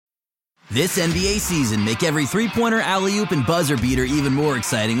This NBA season, make every three-pointer, alley-oop, and buzzer beater even more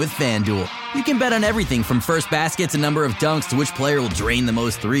exciting with FanDuel. You can bet on everything from first basket to number of dunks to which player will drain the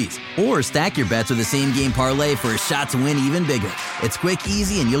most threes. Or stack your bets with the same-game parlay for a shot to win even bigger. It's quick,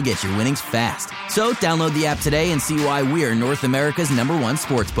 easy, and you'll get your winnings fast. So download the app today and see why we're North America's #1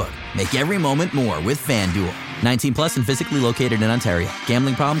 sportsbook. Make every moment more with FanDuel. 19 plus and physically located in Ontario.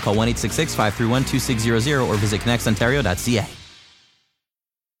 Gambling problem? Call 1-866-531-2600 or visit connectsontario.ca.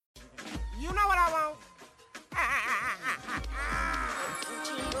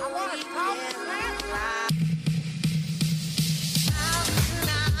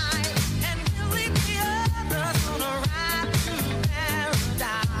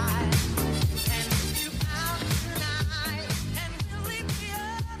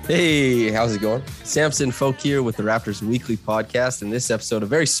 Hey, how's it going? Samson Folk here with the Raptors Weekly Podcast. In this episode, a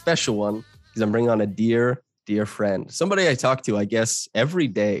very special one because I'm bringing on a dear friend. Somebody I talk to, I guess, every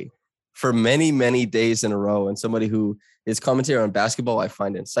day for many, many days in a row. And somebody who his commentary on basketball I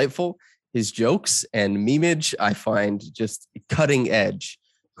find insightful. His jokes and memeage I find just cutting edge.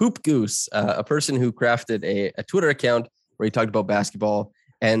 Goose, a person who crafted a Twitter account where he talked about basketball.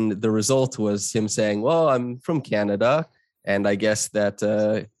 And the result was him saying, well, I'm from Canada. And I guess that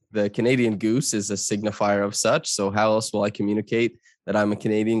the Canadian Goose is a signifier of such. So how else will I communicate that I'm a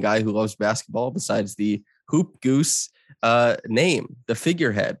Canadian guy who loves basketball besides the Hoop Goose name, the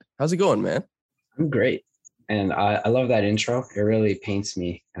figurehead? How's it going, man? I'm great. And I love that intro. It really paints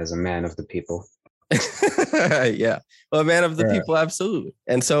me as a man of the people. Yeah. Well, a man of the people, absolutely.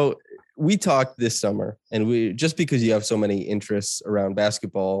 And so we talked this summer, and we just because you have so many interests around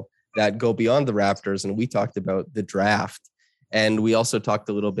basketball that go beyond the Raptors, and we talked about the draft. And we also talked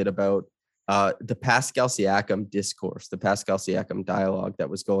a little bit about the Pascal Siakam discourse, the Pascal Siakam dialogue that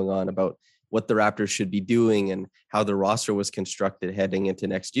was going on about what the Raptors should be doing and how the roster was constructed heading into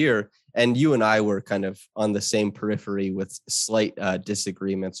next year. And you and I were kind of on the same periphery with slight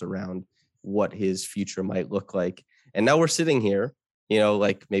disagreements around what his future might look like. And now we're sitting here,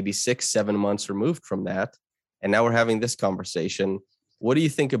 like maybe 6-7 months removed from that. And now we're having this conversation. What do you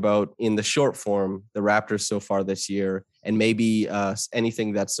think about, in the short form, the Raptors so far this year, and maybe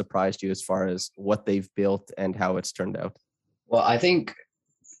anything that surprised you as far as what they've built and how it's turned out? Well, I think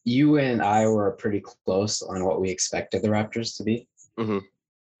you and I were pretty close on what we expected the Raptors to be,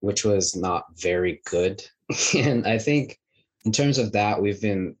 which was not very good. And I think in terms of that, we've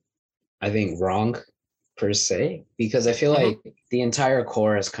been, wrong per se, because I feel like the entire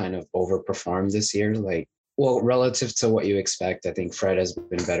core has kind of overperformed this year. Well, relative to what you expect, I think Fred has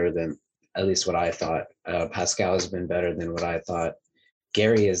been better than at least what I thought. Pascal has been better than what I thought.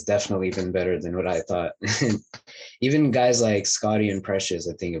 Gary has definitely been better than what I thought. Even guys like Scotty and Precious,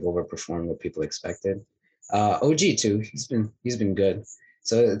 I think, have overperformed what people expected. OG too, he's been good.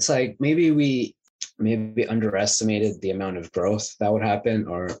 So it's like maybe we underestimated the amount of growth that would happen,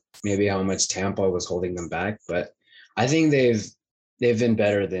 or maybe how much Tampa was holding them back. But I think they've been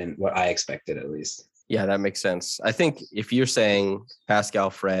better than what I expected, at least. Yeah, that makes sense. I think if you're saying Pascal,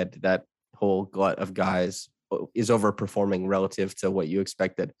 Fred, that whole glut of guys is overperforming relative to what you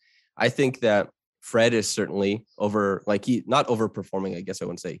expected, I think that Fred is certainly not overperforming, I guess I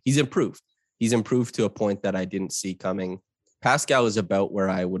wouldn't say. He's improved. He's improved to a point that I didn't see coming. Pascal is about where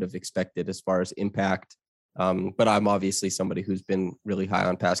I would have expected as far as impact. But I'm obviously somebody who's been really high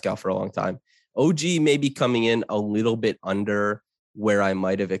on Pascal for a long time. OG may be coming in a little bit under where I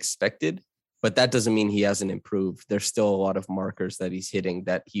might have expected. But that doesn't mean he hasn't improved. There's still a lot of markers that he's hitting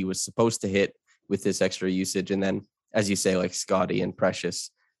that he was supposed to hit with this extra usage. And then, as you say, like Scotty and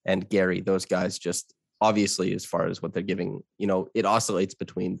Precious and Gary, those guys just obviously, as far as what they're giving, it oscillates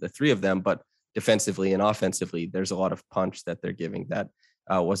between the three of them. But defensively and offensively, there's a lot of punch that they're giving that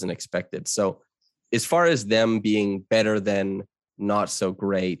wasn't expected. So as far as them being better than not so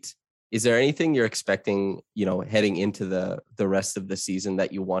great, is there anything you're expecting, heading into the rest of the season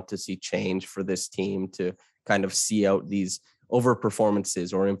that you want to see change for this team to kind of see out these over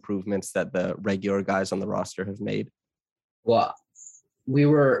performances or improvements that the regular guys on the roster have made? Well, we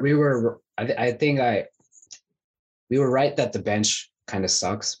were right that the bench kind of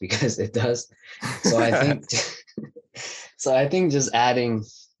sucks, because it does. So I think just adding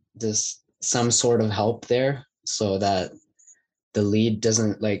just some sort of help there so that the lead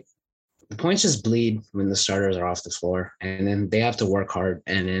doesn't the points just bleed when the starters are off the floor, and then they have to work hard.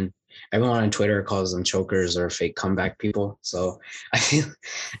 And then everyone on Twitter calls them chokers or fake comeback people. So I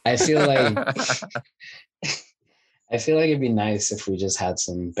feel like it'd be nice if we just had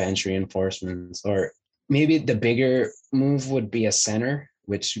some bench reinforcements, or maybe the bigger move would be a center,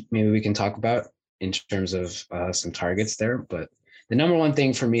 which maybe we can talk about in terms of some targets there. But the number one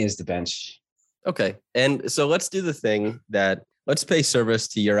thing for me is the bench. Okay. And so let's do the thing that let's pay service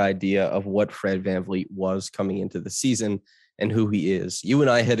to your idea of what Fred VanVleet was coming into the season and who he is. You and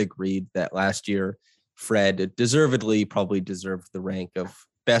I had agreed that last year, Fred deservedly probably deserved the rank of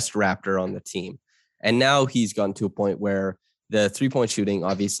best Raptor on the team. And now he's gotten to a point where the 3-point shooting,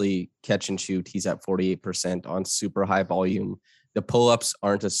 obviously catch and shoot, he's at 48% on super high volume. The pull-ups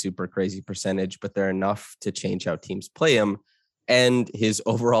aren't a super crazy percentage, but they're enough to change how teams play him. And his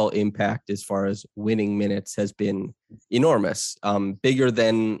overall impact as far as winning minutes has been enormous, bigger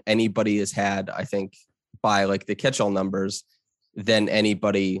than anybody has had, I think, by like the catch-all numbers than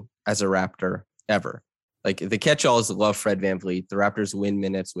anybody as a Raptor ever. Like the catch-alls love Fred VanVleet. The Raptors win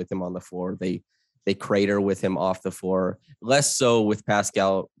minutes with him on the floor. They crater with him off the floor. Less so with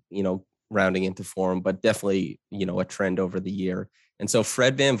Pascal, rounding into form, but definitely, a trend over the year. And so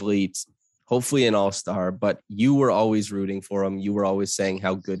Fred VanVleet, hopefully an all-star, but you were always rooting for him. You were always saying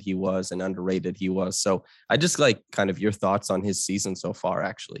how good he was and underrated he was. So I just like kind of your thoughts on his season so far,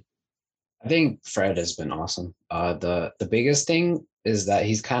 actually. I think Fred has been awesome. The biggest thing is that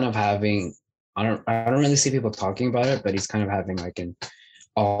he's kind of having, I don't really see people talking about it, but he's kind of having like an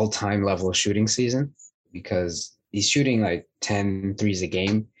all-time level shooting season because he's shooting like 10 threes a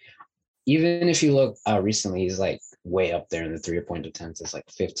game. Even if you look recently, he's like way up there in the 3-point attempts. It's like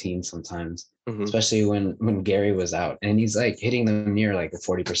 15 sometimes, especially when Gary was out, and he's like hitting them near like a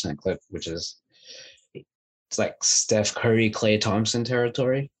 40% clip, which is, it's like Steph Curry, Klay Thompson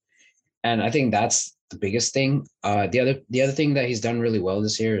territory. And I think that's the biggest thing. The other thing that he's done really well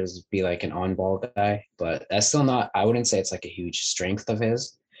this year is be like an on-ball guy, but that's still not, I wouldn't say it's like a huge strength of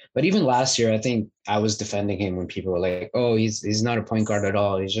his. But even last year, I think I was defending him when people were like, "Oh, he's not a point guard at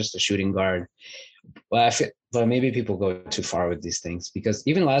all. He's just a shooting guard." Well, but maybe people go too far with these things because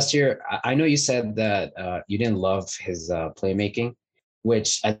even last year, I know you said that you didn't love his playmaking,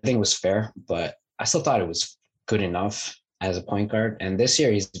 which I think was fair, but I still thought it was good enough as a point guard. And this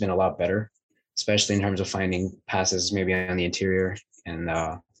year, he's been a lot better, especially in terms of finding passes maybe on the interior and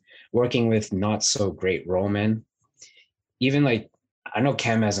working with not so great role men. Even like, I know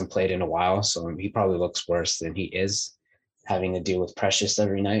Cam hasn't played in a while, so he probably looks worse than he is, having to deal with Precious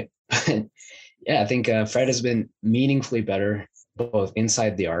every night. But yeah, I think Fred has been meaningfully better, both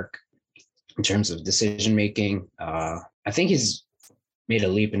inside the arc in terms of decision making. I think he's made a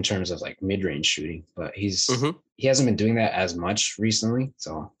leap in terms of like mid-range shooting, but he hasn't been doing that as much recently.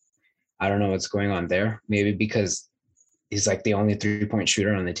 So I don't know what's going on there. Maybe because he's like the only 3-point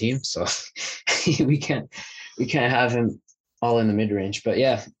shooter on the team, so we can't have him all in the mid-range. But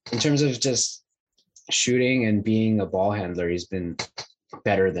yeah, in terms of just shooting and being a ball handler, he's been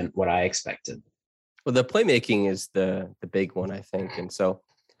better than what I expected. Well, the playmaking is the big one, I think. And so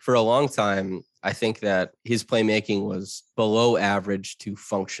for a long time, I think that his playmaking was below average to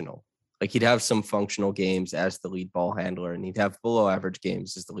functional. Like he'd have some functional games as the lead ball handler, and he'd have below average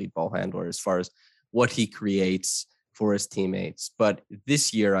games as the lead ball handler as far as what he creates for his teammates. But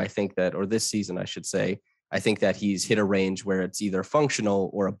this year, I think that, or this season, I should say, I think that he's hit a range where it's either functional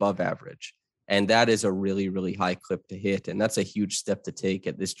or above average. And that is a really, really high clip to hit. And that's a huge step to take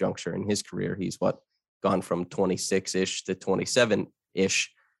at this juncture in his career. He's gone from 26-ish to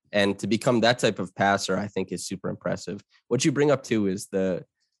 27-ish. And to become that type of passer, I think is super impressive. What you bring up too is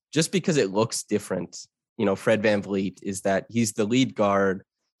just because it looks different, Fred VanVleet is that he's the lead guard.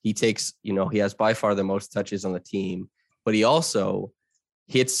 He takes, he has by far the most touches on the team, but he also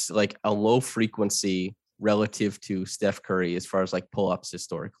hits like a low frequency relative to Steph Curry as far as like pull-ups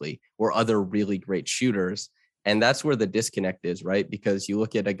historically or other really great shooters. And that's where the disconnect is, right? Because you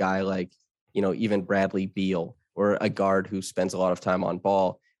look at a guy like, even Bradley Beal or a guard who spends a lot of time on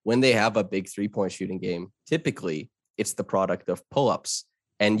ball, when they have a big 3-point shooting game, typically it's the product of pull-ups.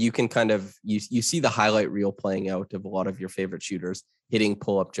 And you can kind of, you see the highlight reel playing out of a lot of your favorite shooters hitting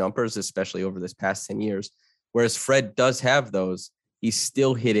pull-up jumpers, especially over this past 10 years. Whereas Fred does have those, he's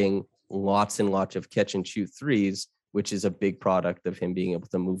still hitting lots and lots of catch and shoot threes, which is a big product of him being able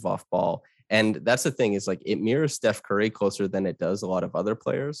to move off ball. And that's the thing is like it mirrors Steph Curry closer than it does a lot of other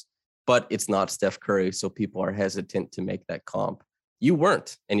players, but it's not Steph Curry. So people are hesitant to make that comp. You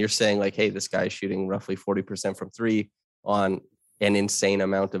weren't. And you're saying like, hey, this guy is shooting roughly 40% from three on an insane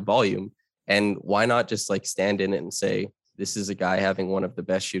amount of volume. And why not just like stand in it and say, this is a guy having one of the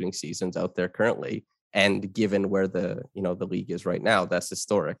best shooting seasons out there currently. And given where the league is right now, that's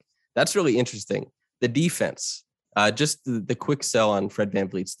historic. That's really interesting. The defense, just the quick sell on Fred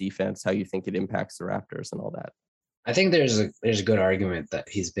VanVleet's defense, how you think it impacts the Raptors and all that. I think there's a good argument that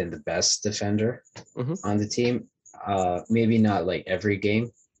he's been the best defender on the team. Maybe not like every game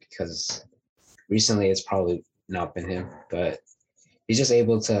because recently it's probably not been him, but he's just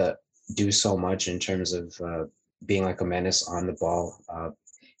able to do so much in terms of being like a menace on the ball.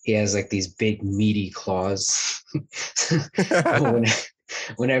 He has like these big meaty claws.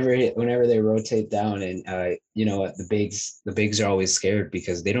 Whenever they rotate down, and the bigs are always scared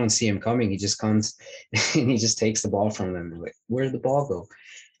because they don't see him coming. He just comes and he just takes the ball from them. They're like, where'd the ball go?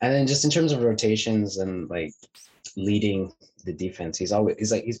 And then just in terms of rotations and like leading the defense, he's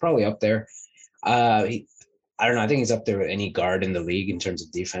probably up there. I don't know. I think he's up there with any guard in the league in terms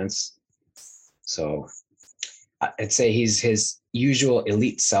of defense. So I'd say he's his usual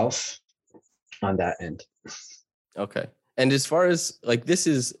elite self on that end. Okay. And as far as like, this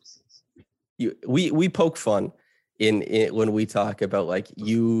is, we poke fun in when we talk about like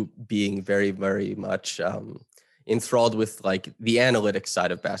you being very, very much enthralled with like the analytics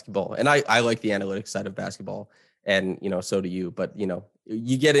side of basketball. And I like the analytics side of basketball, and, so do you, but,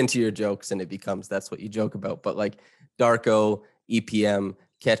 you get into your jokes and it becomes, that's what you joke about. But like Darko, EPM,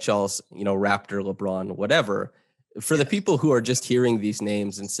 catch-alls, Raptor, LeBron, whatever. For the people who are just hearing these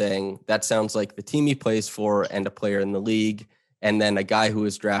names and saying, that sounds like the team he plays for and a player in the league, and then a guy who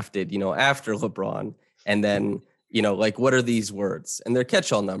was drafted, after LeBron, and then, like, what are these words? And they're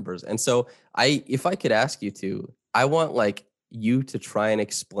catch-all numbers. And so if I could ask you to, I want like you to try and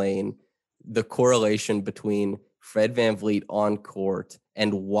explain the correlation between Fred VanVleet on court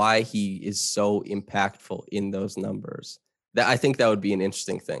and why he is so impactful in those numbers. I think that would be an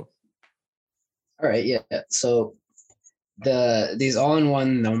interesting thing. All right. Yeah. So these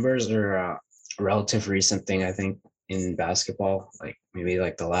all-in-one numbers are a relative recent thing, I think, in basketball, like maybe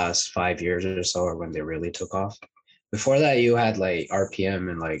like the last 5 years or so, or when they really took off. Before that, you had like RPM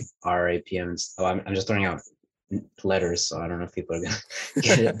and like RAPMs. Oh, I'm just throwing out letters, so I don't know if people are gonna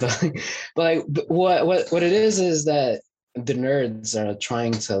get it. but what it is that the nerds are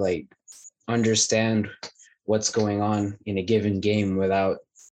trying to like understand what's going on in a given game without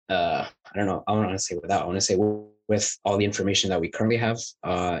I don't know. I want to say without. I want to say with all the information that we currently have.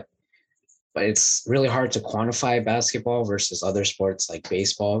 But it's really hard to quantify basketball versus other sports like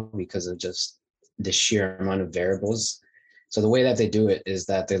baseball because of just the sheer amount of variables. So the way that they do it is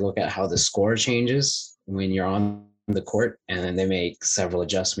that they look at how the score changes when you're on the court, and then they make several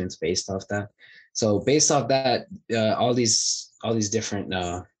adjustments based off that. So based off that, all these different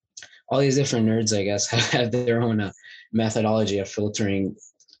nerds, I guess, have their own methodology of filtering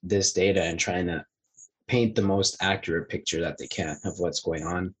this data and trying to paint the most accurate picture that they can of what's going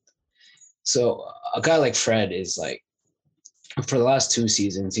on. So a guy like Fred is like, for the last 2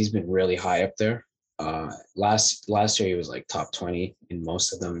 seasons, he's been really high up there. Last year he was like top 20 in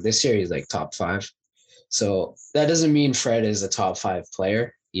most of them. This year he's like top 5. So that doesn't mean Fred is a top 5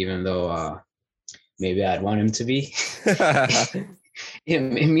 player, even though maybe I'd want him to be. It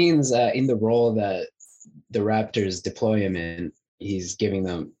means in the role that the Raptors deploy him in, he's giving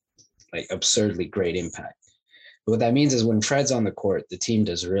them like absurdly great impact. But what that means is when Fred's on the court, the team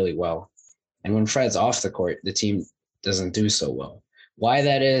does really well. And when Fred's off the court, the team doesn't do so well. Why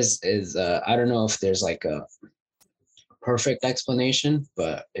that is I don't know if there's like a perfect explanation,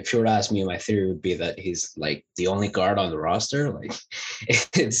 but if you were to ask me, my theory would be that he's like the only guard on the roster. Like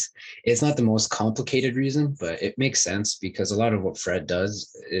it's not the most complicated reason, but it makes sense because a lot of what Fred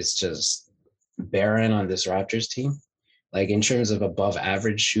does is just barren on this Raptors team. Like in terms of above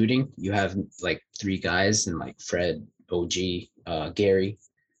average shooting, you have like 3 guys and like Fred, OG, Gary.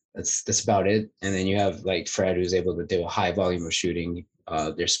 That's about it. And then you have like Fred, who's able to do a high volume of shooting.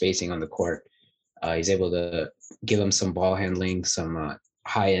 Their spacing on the court. He's able to give them some ball handling, some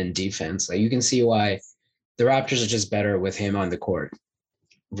high-end defense. Like you can see why the Raptors are just better with him on the court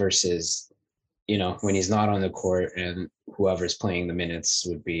versus, when he's not on the court and whoever's playing the minutes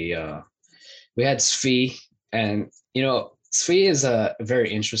would be. We had Svi, and Svi is a very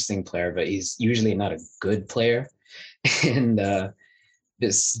interesting player, but he's usually not a good player. And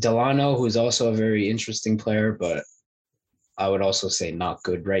this Delano, who's also a very interesting player, but I would also say not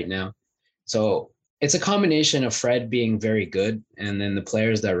good right now. So it's a combination of Fred being very good and then the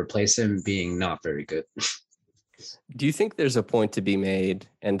players that replace him being not very good. Do you think there's a point to be made?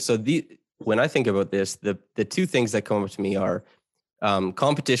 And so when I think about this, the 2 things that come up to me are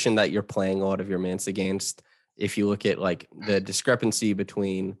competition that you're playing a lot of your minutes against. If you look at like the discrepancy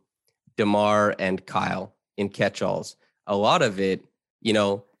between DeMar and Kyle in catch-alls, a lot of it,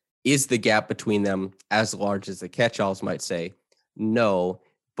 is the gap between them as large as the catch-alls might say? No,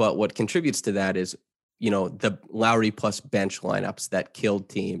 but what contributes to that is, the Lowry plus bench lineups that killed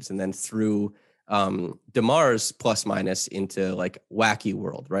teams and then threw DeMar's plus minus into like wacky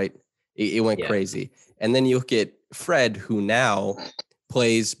world, right? It went crazy. And then you look at Fred, who now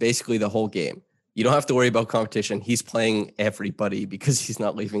plays basically the whole game. You don't have to worry about competition. He's playing everybody because he's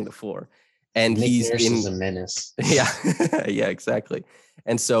not leaving the floor. And Nick he's Nurse is a menace. Yeah, yeah, exactly.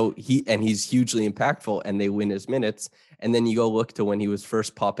 And so he's hugely impactful, and they win his minutes. And then you go look to when he was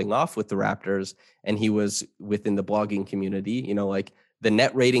first popping off with the Raptors, and he was within the blogging community, like the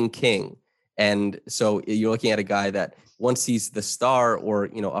net rating king. And so you're looking at a guy that once he's the star or,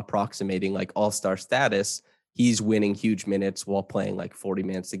 approximating like all-star status, he's winning huge minutes while playing like 40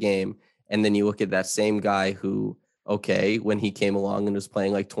 minutes a game. And then you look at that same guy who, okay, when he came along and was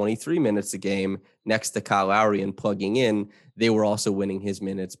playing like 23 minutes a game next to Kyle Lowry and plugging in, they were also winning his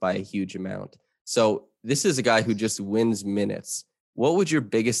minutes by a huge amount. So this is a guy who just wins minutes. What would your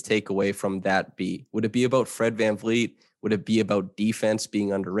biggest takeaway from that be? Would it be about Fred VanVleet? Would it be about defense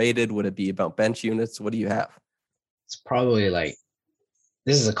being underrated? Would it be about bench units? What do you have? It's probably like,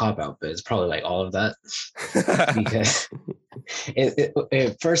 this is a cop-out, but it's probably like all of that. Because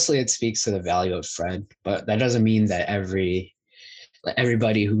firstly, it speaks to the value of Fred, but that doesn't mean that everybody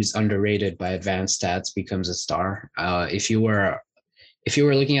who's underrated by advanced stats becomes a star. If you were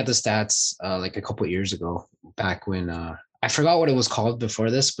looking at the stats like a couple of years ago, back when I forgot what it was called before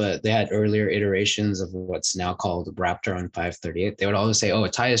this, but they had earlier iterations of what's now called Raptor on 538. They would always say, "Oh,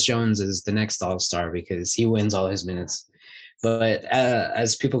 Tyus Jones is the next all-star because he wins all his minutes." But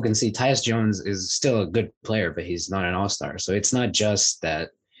as people can see, Tyus Jones is still a good player, but he's not an all-star. So it's not just that,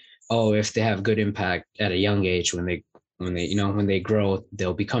 if they have good impact at a young age, when they grow,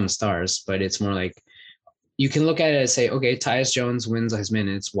 they'll become stars. But it's more like, you can look at it and say, okay, Tyus Jones wins his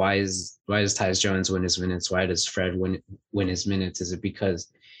minutes. Why does Tyus Jones win his minutes? Why does Fred win his minutes? Is it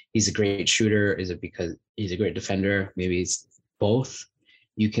because he's a great shooter? Is it because he's a great defender? Maybe it's both.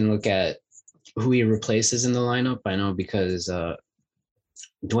 You can look at who he replaces in the lineup. I know because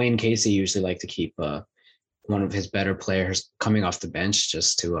Dwayne Casey usually like to keep one of his better players coming off the bench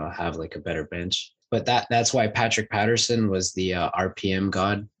just to have like a better bench. But that's why Patrick Patterson was the RPM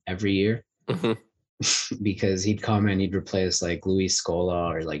god every year. Mm-hmm. Because he'd come and he'd replace like Luis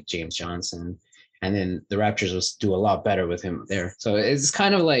Scola or like James Johnson. And then the Raptors will do a lot better with him there. So it's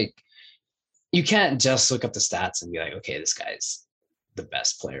kind of like, you can't just look up the stats and be like, okay, this guy's the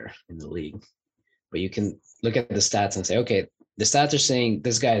best player in the league. But you can look at the stats and say, okay, the stats are saying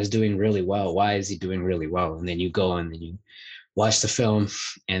this guy is doing really well. Why is he doing really well? And then you go and then you watch the film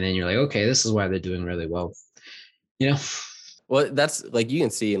and then you're like, okay, this is why they're doing really well. Well, that's like, you can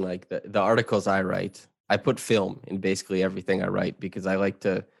see in like the articles I write, I put film in basically everything I write because I like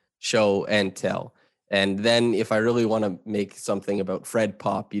to show and tell. And then if I really want to make something about Fred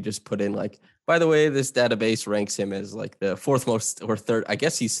pop, you just put in like, by the way, this database ranks him as like the fourth most or third. I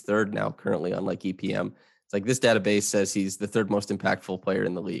guess he's third now currently on like EPM. It's like, this database says he's the third most impactful player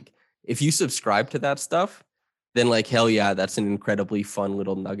in the league. If you subscribe to that stuff, then like, hell yeah, that's an incredibly fun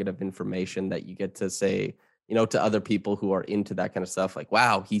little nugget of information that you get to say, to other people who are into that kind of stuff, like,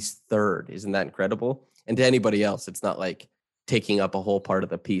 wow, he's third. Isn't that incredible? And to anybody else, it's not like taking up a whole part of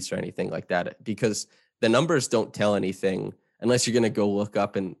the piece or anything like that, because the numbers don't tell anything unless you're going to go look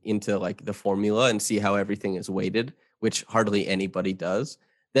up and into like the formula and see how everything is weighted, which hardly anybody does.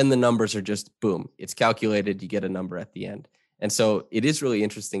 Then the numbers are just boom, it's calculated. You get a number at the end. And so it is really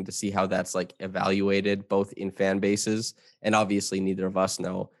interesting to see how that's like evaluated both in fan bases, and obviously neither of us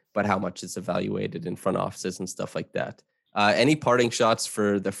know, but how much it's evaluated in front offices and stuff like that. Any parting shots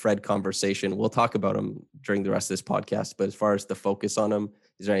for the Fred conversation? We'll talk about him during the rest of this podcast, but as far as the focus on him,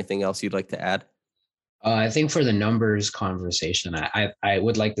 is there anything else you'd like to add? I think for the numbers conversation, I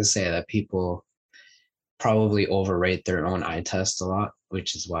would like to say that people probably overrate their own eye test a lot,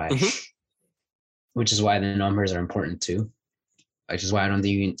 which is why the numbers are important too. Which is why I don't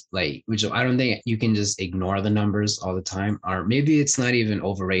think you can just ignore the numbers all the time. Or maybe it's not even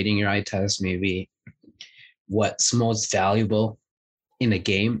overrating your eye test. Maybe what's most valuable in a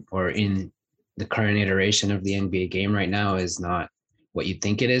game or in the current iteration of the NBA game right now is not what you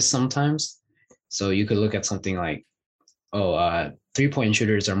think it is sometimes. So you could look at something like, 3-point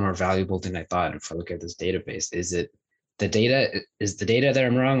shooters are more valuable than I thought. If I look at this database, is the data that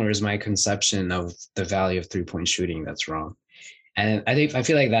I'm wrong, or is my conception of the value of 3-point shooting that's wrong? And I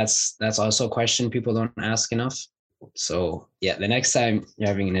feel like that's also a question people don't ask enough. So yeah, the next time you're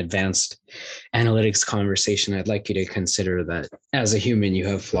having an advanced analytics conversation, I'd like you to consider that as a human, you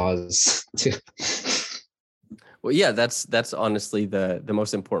have flaws too. Well, yeah, that's honestly the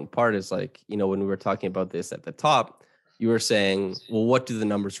most important part is like, when we were talking about this at the top, you were saying, well, what do the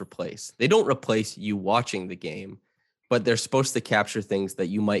numbers replace? They don't replace you watching the game, but they're supposed to capture things that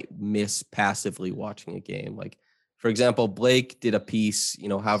you might miss passively watching a game. Like, for example, Blake did a piece,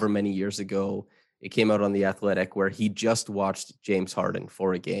 however many years ago, it came out on The Athletic, where he just watched James Harden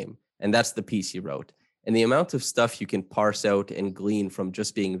for a game. And that's the piece he wrote. And the amount of stuff you can parse out and glean from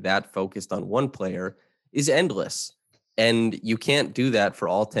just being that focused on one player is endless. And you can't do that for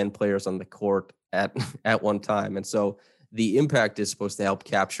all 10 players on the court at one time. And so the impact is supposed to help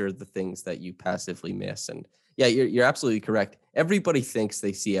capture the things that you passively miss. And yeah, you're absolutely correct. Everybody thinks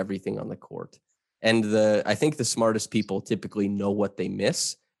they see everything on the court. And I think the smartest people typically know what they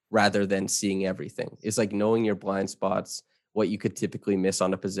miss rather than seeing everything. It's like knowing your blind spots, what you could typically miss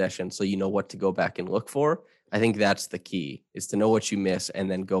on a possession, so you know what to go back and look for. I think that's the key, is to know what you miss and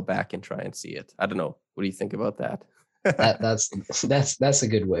then go back and try and see it. I don't know. What do you think about that? That's a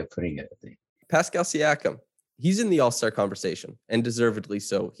good way of putting it, I think. Pascal Siakam, he's in the All-Star conversation, and deservedly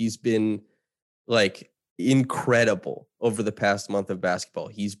so. He's been like incredible over the past month of basketball.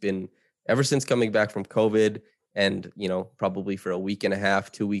 He's been, ever since coming back from COVID, and probably for a week and a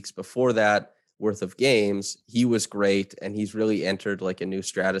half, 2 weeks before that worth of games, he was great. And he's really entered like a new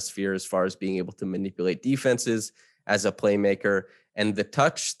stratosphere as far as being able to manipulate defenses as a playmaker. And the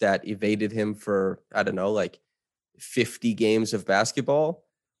touch that evaded him for, I don't know, like 50 games of basketball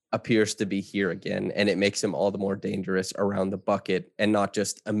appears to be here again. And it makes him all the more dangerous around the bucket, and not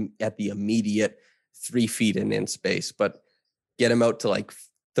just at the immediate 3 feet and in space, but get him out to like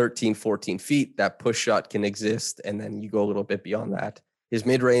 13, 14 feet. That push shot can exist. And then you go a little bit beyond that. His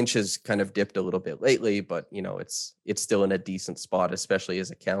mid-range has kind of dipped a little bit lately, but it's still in a decent spot, especially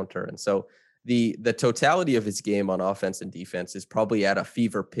as a counter. And so the totality of his game on offense and defense is probably at a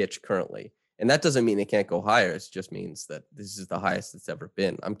fever pitch currently. And that doesn't mean it can't go higher. It just means that this is the highest it's ever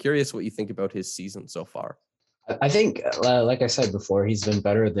been. I'm curious what you think about his season so far. I think, like I said before, he's been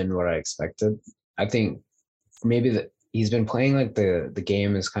better than what I expected. I think maybe he's been playing like the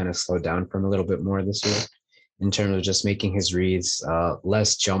game has kind of slowed down for him a little bit more this year, in terms of just making his reads,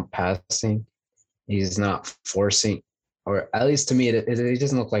 less jump passing. He's not forcing, or at least to me, it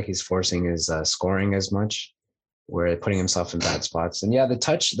doesn't look like he's forcing his scoring as much, where putting himself in bad spots. And yeah, I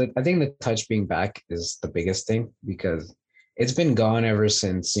think the touch being back is the biggest thing, because it's been gone ever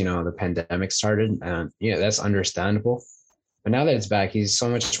since, the pandemic started. And, that's understandable. But now that it's back, he's so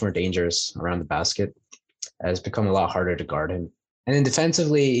much more dangerous around the basket. It's become a lot harder to guard him. And then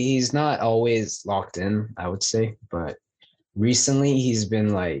defensively, he's not always locked in, I would say. But recently, he's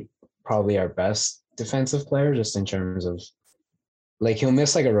been like probably our best defensive player, just in terms of like he'll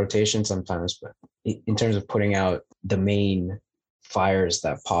miss like a rotation sometimes, but in terms of putting out the main fires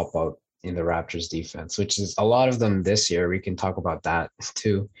that pop up in the Raptors defense, which is a lot of them this year. We can talk about that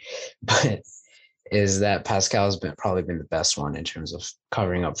too. But is that Pascal's probably been the best one in terms of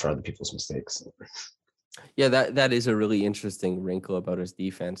covering up for other people's mistakes. Yeah, that is a really interesting wrinkle about his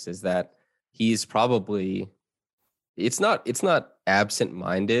defense, is that he's probably, it's not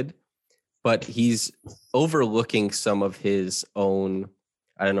absent-minded, but he's overlooking some of his own,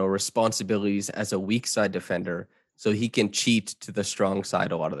 I don't know, responsibilities as a weak side defender, so he can cheat to the strong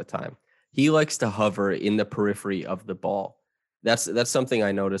side a lot of the time. He likes to hover in the periphery of the ball. That's something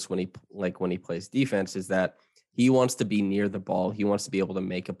I notice when he plays defense, is that he wants to be near the ball. He wants to be able to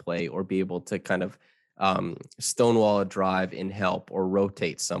make a play, or be able to kind of stonewall a drive in help, or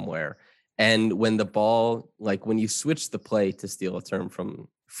rotate somewhere. And when the ball, like when you switch the play, to steal a term from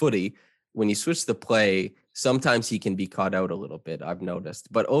footy, when you switch the play, sometimes he can be caught out a little bit, I've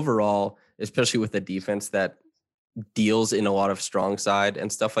noticed. But overall, especially with a defense that deals in a lot of strong side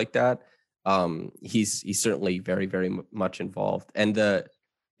and stuff like that, he's certainly very, very much involved. And the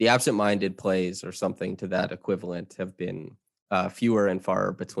absent-minded plays, or something to that equivalent, have been fewer and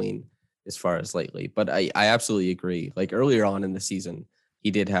far between as far as lately. But I absolutely agree. Like earlier on in the season, he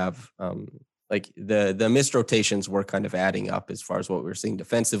did have like the missed rotations were kind of adding up as far as what we were seeing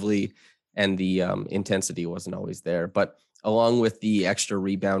defensively, and the intensity wasn't always there. But along with the extra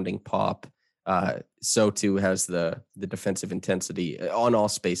rebounding pop, so too has the defensive intensity on all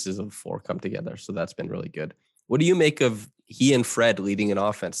spaces of the floor come together. So that's been really good. What do you make of he and Fred leading an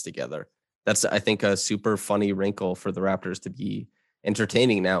offense together? That's, I think, a super funny wrinkle for the Raptors to be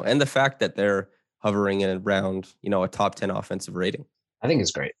entertaining now, and the fact that they're hovering around, a top 10 offensive rating. I think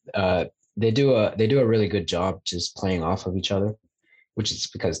it's great. They do a really good job just playing off of each other, which is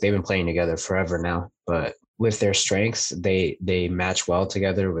because they've been playing together forever now. But with their strengths, they match well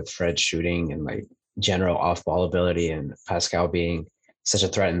together, with Fred shooting and like general off-ball ability, and Pascal being such a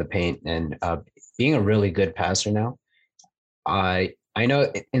threat in the paint, and being a really good passer now. I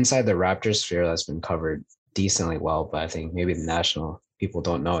know inside the Raptors sphere that's been covered decently well, but I think maybe the national people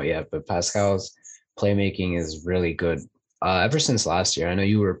don't know it yet. But Pascal's playmaking is really good. Ever since last year. I know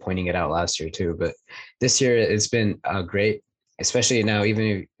you were pointing it out last year too, but this year it's been great. especially now, even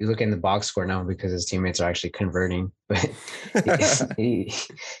if you look in the box score now, because his teammates are actually converting, but he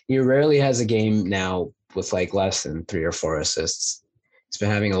rarely has a game now with like less than 3 or 4 assists. He's been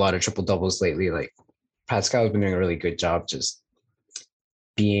having a lot of triple doubles lately. Like Pascal has been doing a really good job just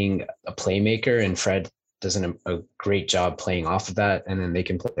being a playmaker, and Fred does a great job playing off of that. And then they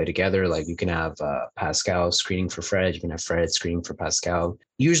can play together. Like you can have Pascal screening for Fred. You can have Fred screening for Pascal.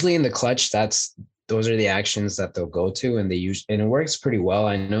 Usually in the clutch, those are the actions that they'll go to, and and it works pretty well.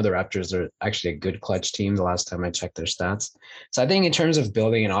 I know the Raptors are actually a good clutch team the last time I checked their stats. So I think in terms of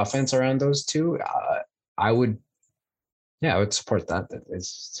building an offense around those two, I would support that. It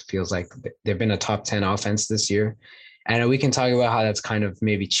feels like they've been a top 10 offense this year. And we can talk about how that's kind of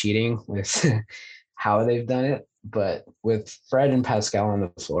maybe cheating with how they've done it. But with Fred and Pascal on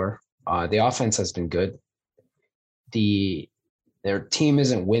the floor, the offense has been good. Their team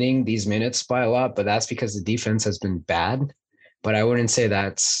isn't winning these minutes by a lot, but that's because the defense has been bad. But I wouldn't say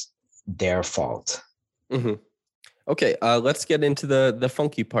that's their fault. Mm-hmm. Okay, let's get into the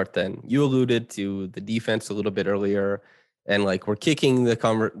funky part then. You alluded to the defense a little bit earlier, and like we're kicking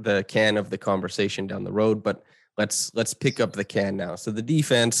the can of the conversation down the road, but let's pick up the can now. So the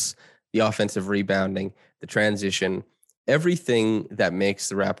defense, the offensive rebounding, the transition, everything that makes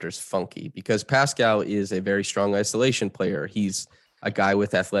the Raptors funky, because Pascal is a very strong isolation player. He's a guy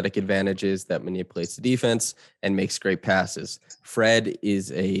with athletic advantages that manipulates the defense and makes great passes. Fred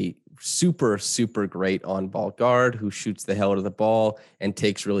is a super, super great on-ball guard who shoots the hell out of the ball and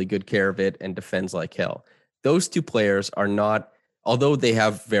takes really good care of it and defends like hell. Those two players are not, although they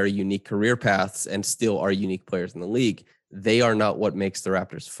have very unique career paths and still are unique players in the league, they are not what makes the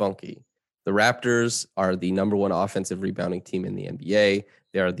Raptors funky. The Raptors are the number one offensive rebounding team in the NBA.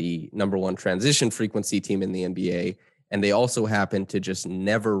 They are the number one transition frequency team in the NBA. And they also happen to just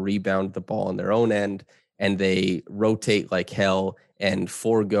never rebound the ball on their own end. And they rotate like hell and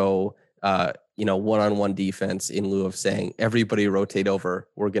forego, one-on-one defense in lieu of saying, everybody rotate over,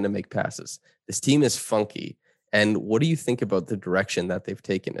 we're going to make passes. This team is funky. And what do you think about the direction that they've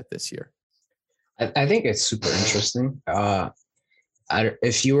taken it this year? I think it's super interesting.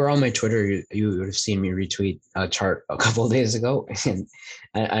 If you were on my Twitter, you would have seen me retweet a chart a couple of days ago. And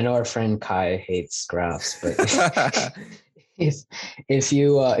I know our friend Kai hates graphs, but if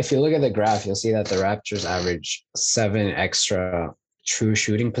you look at the graph, you'll see that the Raptors average 7 extra true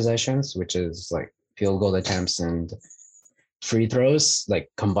shooting possessions, which is like field goal attempts and free throws,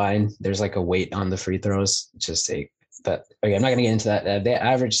 like combined. There's like a weight on the free throws. But okay, I'm not going to get into that. They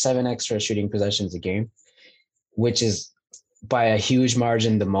average 7 extra shooting possessions a game, which is by a huge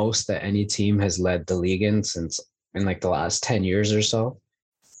margin the most that any team has led the league in like the last 10 years or so,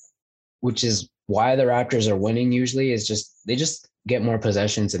 which is why the Raptors are winning usually. Is just they just get more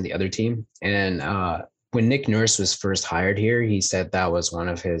possessions than the other team. And when Nick Nurse was first hired here, he said that was one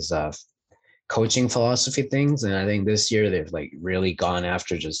of his coaching philosophy things. And I think this year they've like really gone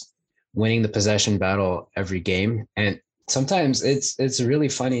after just winning the possession battle every game. And sometimes it's really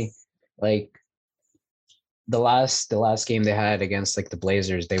funny. Like the last game they had against like the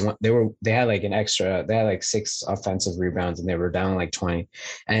Blazers, they had like 6 offensive rebounds and they were down like 20.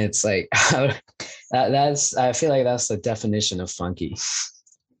 And it's like I feel like that's the definition of funky.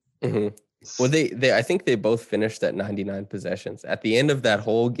 Mm-hmm. Well, I think they both finished at 99 possessions at the end of that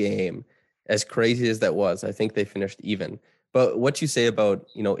whole game. As crazy as that was, I think they finished even. But what you say about,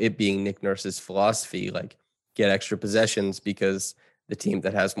 it being Nick Nurse's philosophy, like get extra possessions because the team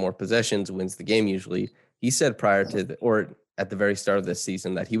that has more possessions wins the game usually. He said prior to or at the very start of this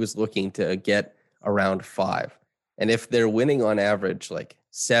season that he was looking to get around 5. And if they're winning on average like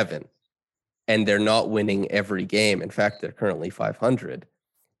 7 and they're not winning every game, in fact, they're currently 500.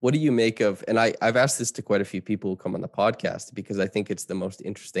 What do you make of, and I've asked this to quite a few people who come on the podcast because I think it's the most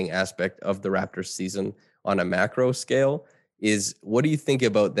interesting aspect of the Raptors season on a macro scale, is what do you think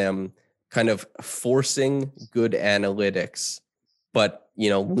about them kind of forcing good analytics, but,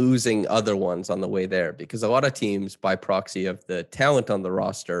 losing other ones on the way there? Because a lot of teams, by proxy of the talent on the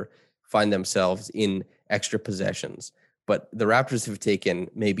roster, find themselves in extra possessions. But the Raptors have taken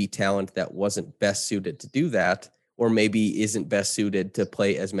maybe talent that wasn't best suited to do that, or maybe isn't best suited to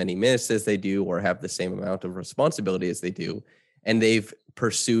play as many minutes as they do or have the same amount of responsibility as they do. And they've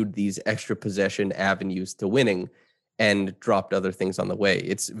pursued these extra possession avenues to winning and dropped other things on the way.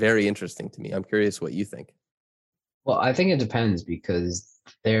 It's very interesting to me. I'm curious what you think. Well, I think it depends because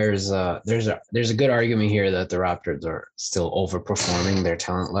there's a good argument here that the Raptors are still overperforming their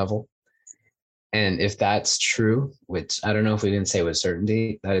talent level. And if that's true, which I don't know if we can say with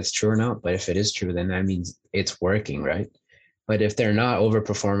certainty that it's true or not, but if it is true, then that means it's working, right? But if they're not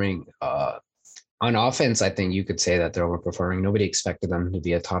overperforming on offense, I think you could say that they're overperforming. Nobody expected them to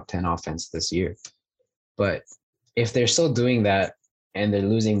be a top 10 offense this year. But if they're still doing that and they're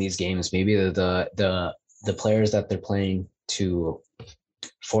losing these games, maybe the players that they're playing to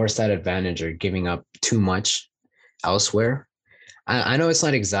force that advantage are giving up too much elsewhere. I know it's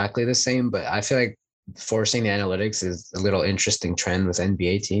not exactly the same, but I feel like forcing the analytics is a little interesting trend with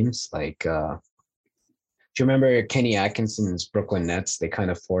NBA teams. Like, do you remember Kenny Atkinson's Brooklyn Nets? They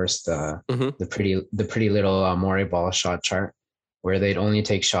kind of forced the pretty little Morey ball shot chart, where they'd only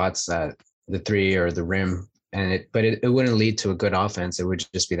take shots at the three or the rim, and it wouldn't lead to a good offense. It would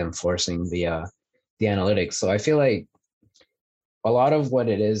just be them forcing the analytics. So I feel like a lot of what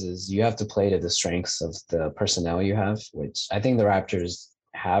it is you have to play to the strengths of the personnel you have, which I think the Raptors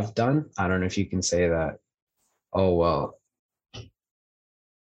have done. I don't know if you can say that, oh, well,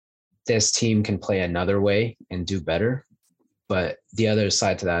 this team can play another way and do better. But the other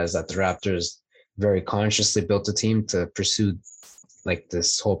side to that is that the Raptors very consciously built a team to pursue like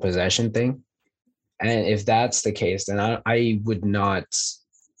this whole possession thing. And if that's the case, then I would not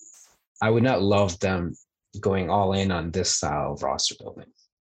love them going all in on this style of roster building.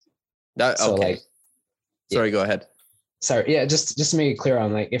 Okay. Sorry, go ahead. Sorry. Yeah. Just to make it clear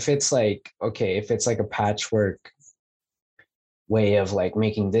on like, if it's like a patchwork way of like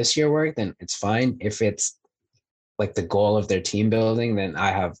making this year work, then it's fine. If it's like the goal of their team building, then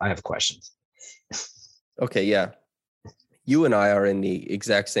I have questions. Okay. Yeah. You and I are in the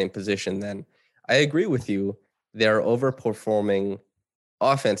exact same position then. I agree with you. They're overperforming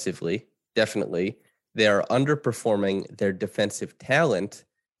offensively, definitely. They're underperforming their defensive talent,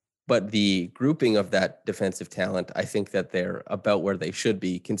 but the grouping of that defensive talent, I think that they're about where they should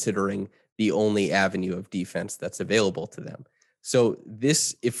be, considering the only avenue of defense that's available to them. So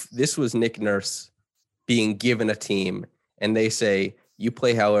if this was Nick Nurse being given a team and they say, you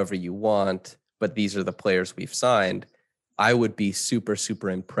play however you want, but these are the players we've signed, I would be super, super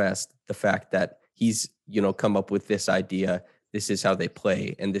impressed. The fact that he's, come up with this idea, this is how they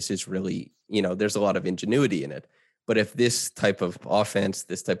play, and this is really, there's a lot of ingenuity in it. But if this type of offense,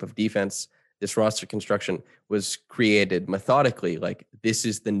 this type of defense, this roster construction was created methodically, like this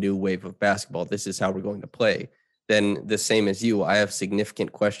is the new wave of basketball, this is how we're going to play, then the same as you, I have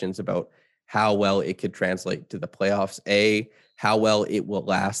significant questions about how well it could translate to the playoffs. A, how well it will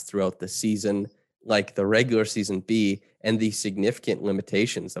last throughout the season, like the regular season. B, and the significant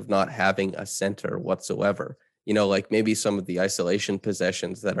limitations of not having a center whatsoever. Like maybe some of the isolation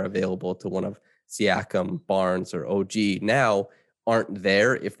possessions that are available to one of Siakam, Barnes, or OG now aren't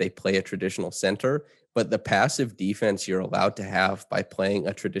there if they play a traditional center. But the passive defense you're allowed to have by playing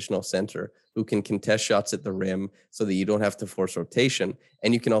a traditional center who can contest shots at the rim so that you don't have to force rotation,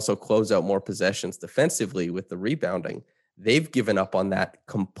 and you can also close out more possessions defensively with the rebounding, they've given up on that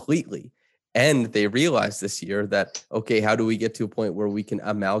completely. And they realized this year that, okay, how do we get to a point where we can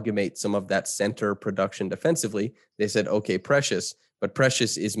amalgamate some of that center production defensively? They said, okay, Precious, but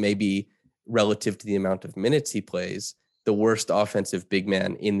Precious is maybe relative to the amount of minutes he plays, the worst offensive big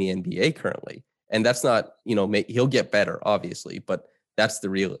man in the NBA currently. And that's not, he'll get better, obviously, but that's the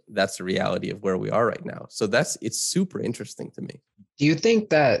reality of where we are right now. So it's super interesting to me. Do you think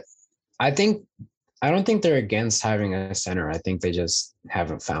that, I don't think they're against having a center. I think they just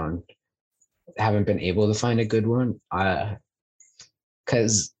haven't been able to find a good one.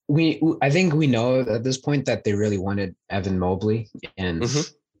 Because I think we know at this point that they really wanted Evan Mobley,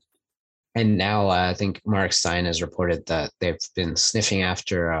 and now I think Mark Stein has reported that they've been sniffing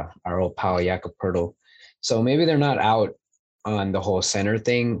after our old pal Jakob Poeltl. So maybe they're not out on the whole center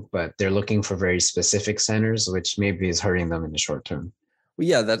thing, but they're looking for very specific centers, which maybe is hurting them in the short term. Well,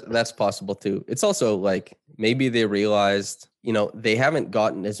 yeah, that's possible too. It's also like maybe they realized, they haven't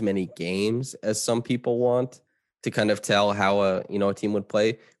gotten as many games as some people want to kind of tell how a team would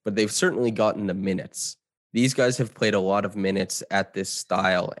play, but they've certainly gotten the minutes. These guys have played a lot of minutes at this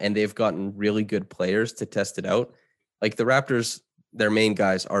style, and they've gotten really good players to test it out. Like the Raptors, their main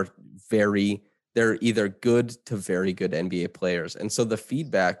guys are they're either good to very good NBA players. And so the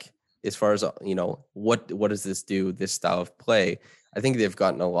feedback as far as, what does this do, this style of play, I think they've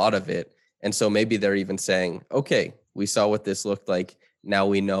gotten a lot of it. And so maybe they're even saying, okay, we saw what this looked like. Now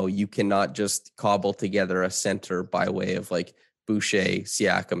we know you cannot just cobble together a center by way of like Boucher,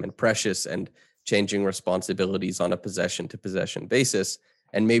 Siakam, and Precious and changing responsibilities on a possession to possession basis.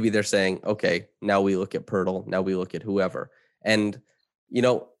 And maybe they're saying, okay, now we look at Poeltl, now we look at whoever. And,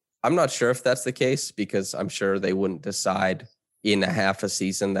 I'm not sure if that's the case, because I'm sure they wouldn't decide in a half a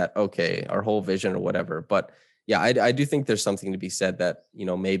season that, okay, our whole vision or whatever. But yeah, I do think there's something to be said that,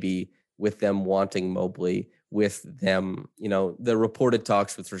 maybe with them wanting Mobley, with them, the reported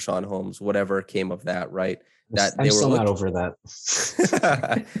talks with Rashawn Holmes, whatever came of that, right? That I'm still not over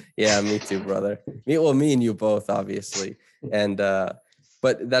that. Yeah, me too, brother. Me and you both, obviously. And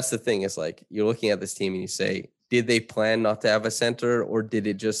but that's the thing, is like, you're looking at this team and you say, did they plan not to have a center, or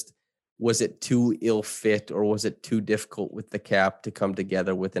was it too ill fit, or was it too difficult with the cap to come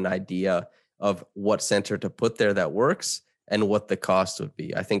together with an idea of what center to put there that works and what the cost would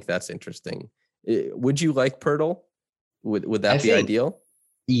be? I think that's interesting. Would you like Pirtle? Would that be ideal?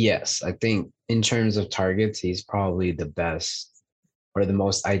 Yes, I think in terms of targets, he's probably the best or the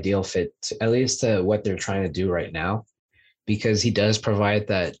most ideal fit, at least to what they're trying to do right now, because he does provide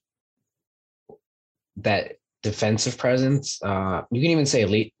that defensive presence. You can even say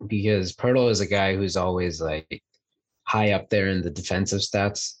elite, because Pirtle is a guy who's always like high up there in the defensive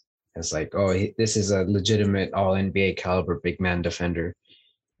stats. It's like, this is a legitimate all NBA caliber big man defender.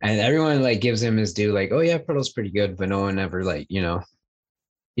 And everyone like gives him his due, like, oh yeah, Pirtle's pretty good, but no one ever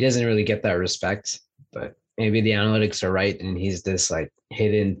he doesn't really get that respect. But maybe the analytics are right, and he's this like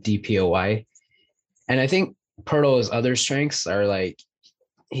hidden DPOY. And I think Pirtle's other strengths are like,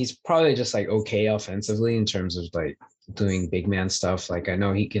 he's probably just like okay offensively in terms of like doing big man stuff. Like, I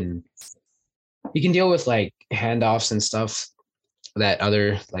know he can deal with like handoffs and stuff that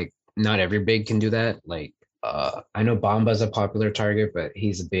other, like, not every big can do that. Like, I know Bamba's a popular target, but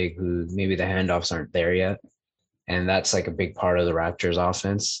he's a big who maybe the handoffs aren't there yet. And that's like a big part of the Raptors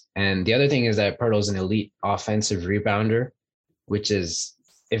offense. And the other thing is that Pirtle's an elite offensive rebounder, which is,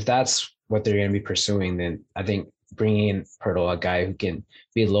 if that's what they're going to be pursuing, then I think bringing in Pirtle, a guy who can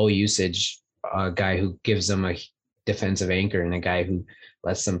be low usage, a guy who gives them a defensive anchor, and a guy who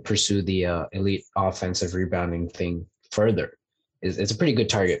lets them pursue the elite offensive rebounding thing further, it's a pretty good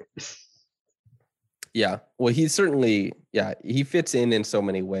target. Yeah, well, he certainly, he fits in so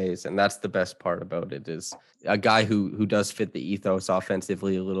many ways, and that's the best part about it, is a guy who does fit the ethos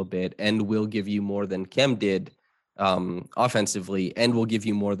offensively a little bit, and will give you more than Kem did offensively, and will give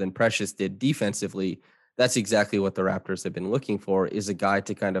you more than Precious did defensively. That's exactly what the Raptors have been looking for, is a guy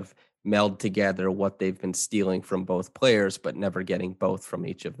to kind of meld together what they've been stealing from both players, but never getting both from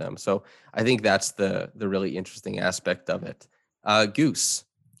each of them. So I think that's the really interesting aspect of it. Goose,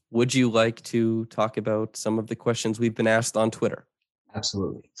 would you like to talk about some of the questions we've been asked on Twitter?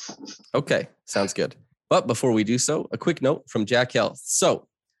 Absolutely. Okay, sounds good. But before we do so, a quick note from Jack Health. So if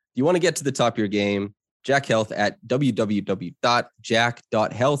you want to get to the top of your game, Jack Health at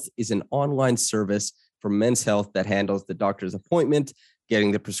www.jack.health is an online service for men's health that handles the doctor's appointment,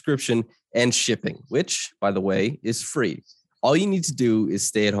 getting the prescription, and shipping, which, by the way, is free. All you need to do is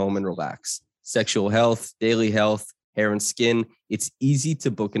stay at home and relax. Sexual health, daily health, hair and skin, it's easy to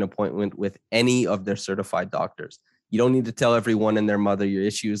book an appointment with any of their certified doctors. You don't need to tell everyone and their mother your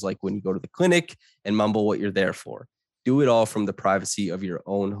issues, like when you go to the clinic, and mumble what you're there for. Do it all from the privacy of your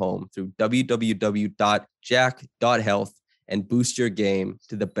own home through www.jack.health and boost your game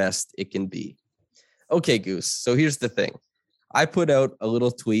to the best it can be. Okay, Goose. So here's the thing. I put out a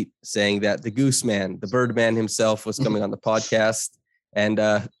little tweet saying that the Goose Man, the Birdman himself, was coming on the podcast, and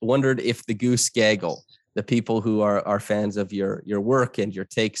wondered if the Goose Gaggle, the people who are fans of your work and your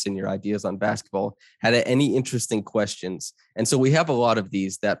takes and your ideas on basketball, had any interesting questions. And so we have a lot of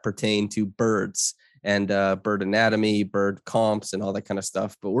these that pertain to birds and bird anatomy, bird comps, and all that kind of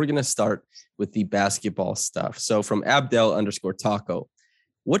stuff. But we're going to start with the basketball stuff. So from Abdel_Taco,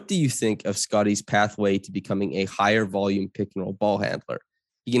 what do you think of Scotty's pathway to becoming a higher volume pick and roll ball handler?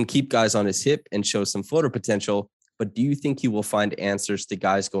 He can keep guys on his hip and show some floater potential, but do you think he will find answers to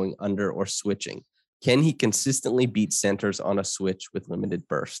guys going under or switching? Can he consistently beat centers on a switch with limited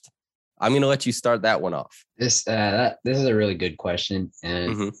burst? I'm going to let you start that one off. This is a really good question.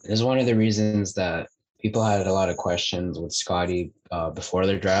 And it's one of the reasons that people had a lot of questions with Scotty before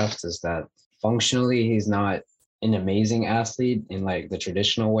their drafts, is that functionally he's not an amazing athlete in like the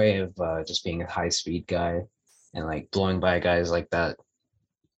traditional way of just being a high speed guy and like blowing by guys like that,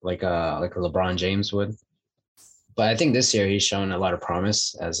 like a LeBron James would. But I think this year he's shown a lot of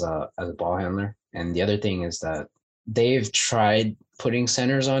promise as a ball handler. And the other thing is that they've tried putting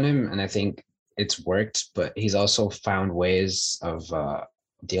centers on him, and I think it's worked, but he's also found ways of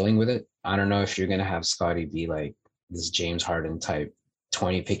dealing with it. I don't know if you're going to have Scotty be like this James Harden type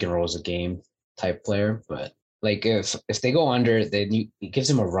 20 pick and rolls a game type player, but like if they go under, then it gives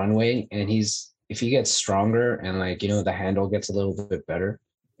him a runway, and if he gets stronger and like, the handle gets a little bit better,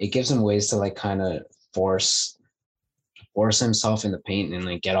 it gives him ways to like kind of force himself in the paint and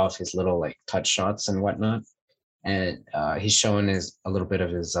like get off his little like touch shots and whatnot. And he's showing a little bit of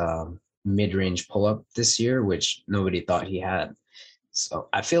his mid-range pull-up this year, which nobody thought he had. So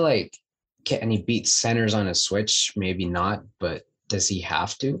I feel like can he beat centers on a switch? Maybe not, but does he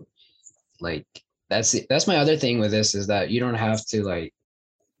have to? Like, that's my other thing with this, is that you don't have to like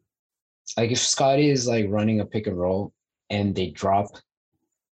if Scotty is like running a pick and roll and they drop,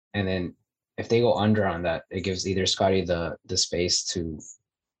 and then if they go under on that, it gives either Scotty the space to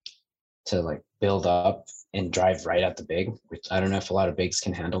like build up and drive right at the big, which I don't know if a lot of bigs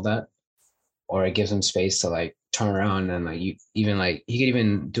can handle that, or it gives him space to like turn around and like he could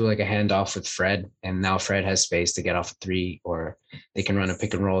even do like a handoff with Fred, and now Fred has space to get off a three, or they can run a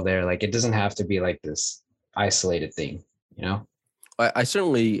pick and roll there. Like, it doesn't have to be like this isolated thing, you know? I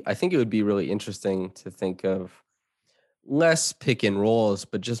think it would be really interesting to think of less pick and rolls,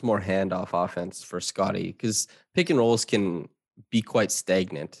 but just more handoff offense for Scotty, because pick and rolls can be quite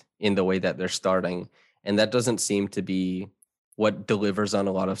stagnant in the way that they're starting. And that doesn't seem to be what delivers on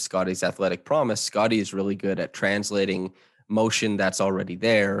a lot of Scotty's athletic promise. Scotty is really good at translating motion that's already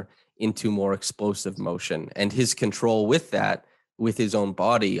there into more explosive motion. And his control with that, with his own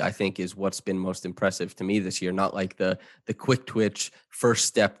body, I think is what's been most impressive to me this year. Not like the quick twitch first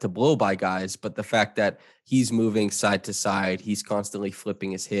step to blow by guys, but the fact that he's moving side to side, he's constantly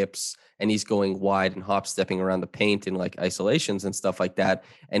flipping his hips, and he's going wide and hop stepping around the paint in like isolations and stuff like that.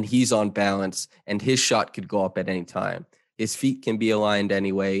 And he's on balance, and his shot could go up at any time. His feet can be aligned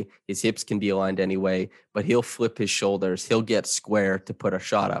anyway. His hips can be aligned anyway, but he'll flip his shoulders. He'll get square to put a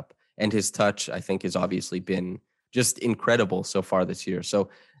shot up. And his touch, I think, has obviously been just incredible so far this year. So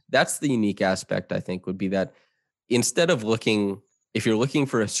that's the unique aspect, I think, would be that instead of if you're looking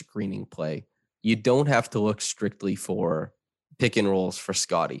for a screening play, you don't have to look strictly for pick and rolls for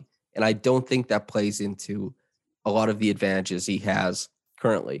Scotty. And I don't think that plays into a lot of the advantages he has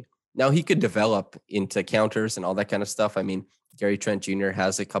currently. Now, he could develop into counters and all that kind of stuff. I mean, Gary Trent Jr.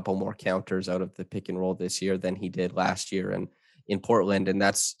 has a couple more counters out of the pick and roll this year than he did last year and in Portland. And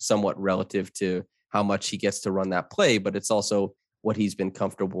that's somewhat relative to how much he gets to run that play, but it's also what he's been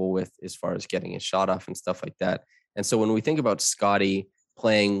comfortable with as far as getting his shot off and stuff like that. And so when we think about Scotty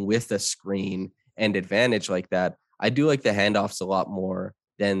playing with a screen and advantage like that, I do like the handoffs a lot more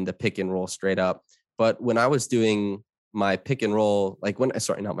than the pick and roll straight up. But when I was doing my pick and roll, when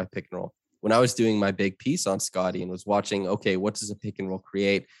I was doing my big piece on Scotty and was watching, okay, what does a pick and roll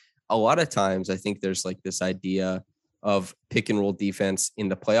create? A lot of times I think there's like this idea of pick and roll defense in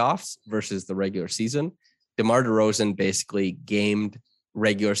the playoffs versus the regular season. DeMar DeRozan basically gamed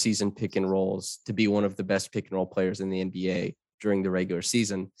regular season pick and rolls to be one of the best pick and roll players in the NBA during the regular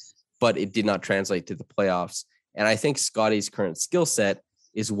season, but it did not translate to the playoffs. And I think Scotty's current skill set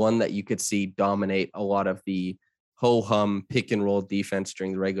is one that you could see dominate a lot of the ho-hum pick and roll defense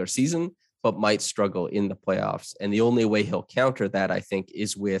during the regular season, but might struggle in the playoffs. And the only way he'll counter that, I think,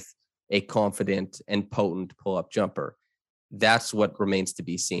 is with a confident and potent pull-up jumper. That's what remains to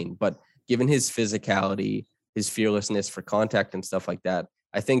be seen. But given his physicality, his fearlessness for contact and stuff like that,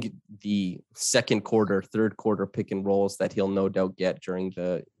 I think the second quarter, third quarter pick and rolls that he'll no doubt get during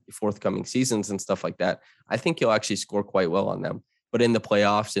the forthcoming seasons and stuff like that, I think he'll actually score quite well on them. But in the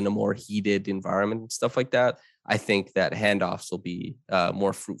playoffs, in a more heated environment and stuff like that, I think that handoffs will be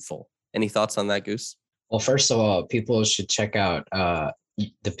more fruitful. Any thoughts on that, Goose? Well, first of all, people should check out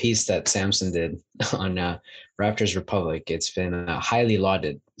the piece that Samson did on Raptors Republic. It's been highly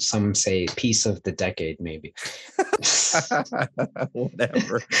lauded. Some say piece of the decade, maybe.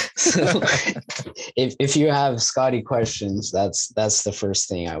 Whatever. So, if you have Scotty questions, that's the first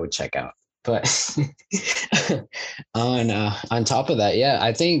thing I would check out. But on top of that, yeah,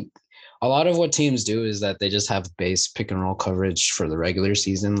 I think a lot of what teams do is that they just have base pick and roll coverage for the regular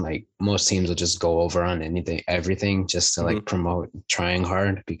season. Like most teams will just go over on everything just to like promote trying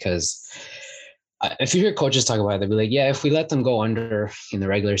hard, because if you hear coaches talk about it, they'll be like, yeah, if we let them go under in the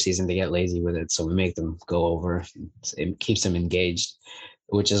regular season, they get lazy with it. So we make them go over. It keeps them engaged,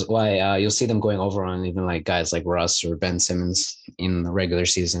 which is why you'll see them going over on even like guys like Russ or Ben Simmons in the regular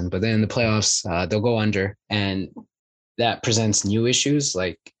season. But then in the playoffs, they'll go under, and that presents new issues.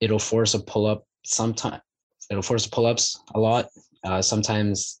 Like it'll force a pull-up sometimes. It'll force pull-ups a lot.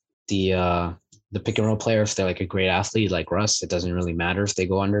 Sometimes the pick and roll player, if they're like a great athlete like Russ, it doesn't really matter if they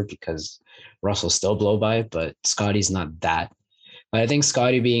go under because Russ will still blow by, but Scotty's not that. But I think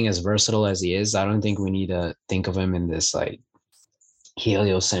Scotty being as versatile as he is, I don't think we need to think of him in this like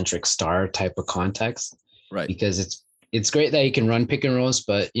heliocentric star type of context. Right. Because it's great that he can run pick and rolls,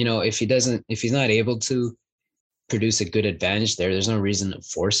 but if he's not able to produce a good advantage there's no reason to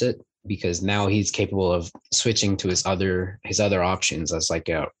force it, because now he's capable of switching to his other options as like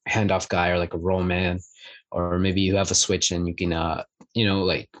a handoff guy or like a roll man, or maybe you have a switch and you can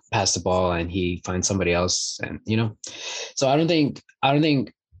like pass the ball and he finds somebody else, and so I don't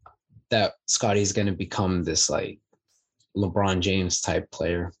think that Scotty's going to become this like LeBron James type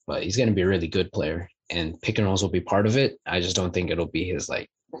player, but he's going to be a really good player, and pick and rolls will be part of it. I just don't think it'll be his like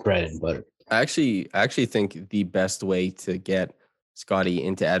bread and butter. I actually think the best way to get Scotty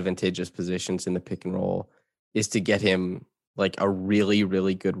into advantageous positions in the pick and roll is to get him like a really,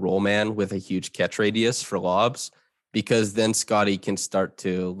 really good roll man with a huge catch radius for lobs, because then Scotty can start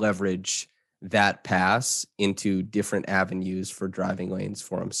to leverage that pass into different avenues for driving lanes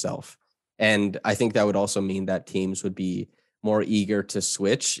for himself. And I think that would also mean that teams would be more eager to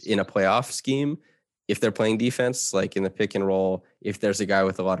switch in a playoff scheme if they're playing defense, like in the pick and roll. If there's a guy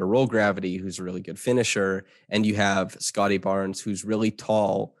with a lot of roll gravity who's a really good finisher, and you have Scotty Barnes who's really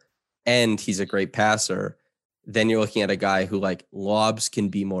tall and he's a great passer, then you're looking at a guy who like lobs can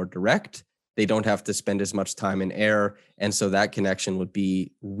be more direct. They don't have to spend as much time in air. And so that connection would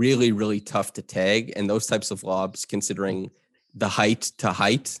be really, really tough to tag. And those types of lobs, considering the height to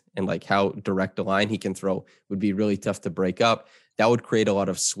height and like how direct a line he can throw, would be really tough to break up. That would create a lot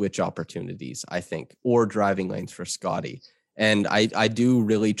of switch opportunities, I think, or driving lanes for Scotty. And I do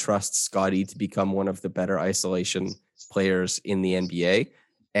really trust Scotty to become one of the better isolation players in the NBA.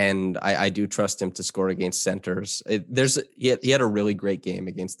 And I do trust him to score against centers. He had a really great game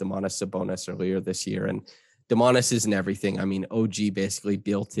against Domantas Sabonis earlier this year. And Domantas isn't everything. I mean, OG basically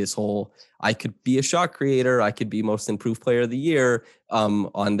built his whole, I could be a shot creator, I could be most improved player of the year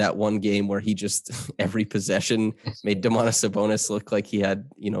on that one game where he just every possession made Domantas Sabonis look like he had,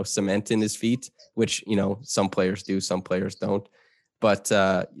 cement in his feet, which, some players do, some players don't. But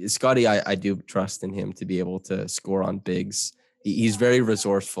Scotty, I do trust in him to be able to score on bigs. He's very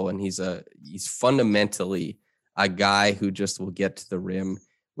resourceful, and he's fundamentally a guy who just will get to the rim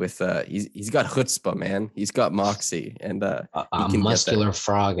with he's got chutzpah, man. He's got moxie, and a muscular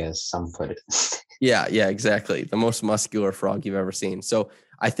frog, as some put it. Yeah, exactly. The most muscular frog you've ever seen. So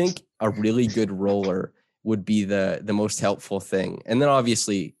I think a really good roller would be the most helpful thing. And then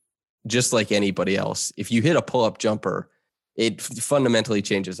obviously, just like anybody else, if you hit a pull-up jumper, it fundamentally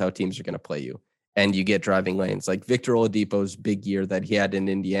changes how teams are going to play you. And you get driving lanes like Victor Oladipo's big year that he had in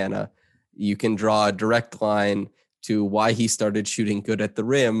Indiana. You can draw a direct line to why he started shooting good at the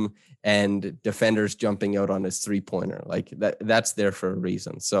rim and defenders jumping out on his 3-pointer. Like that's there for a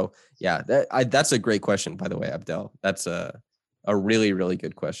reason. So yeah, that's a great question, by the way, Abdel. That's a really, really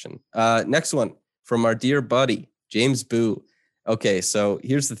good question. Next one from our dear buddy, James Boo. Okay. So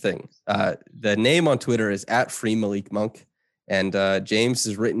here's the thing. The name on Twitter is @FreeMalikMonk. And James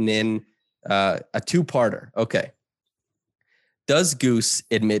has written in a 2-parter. Okay. Does Goose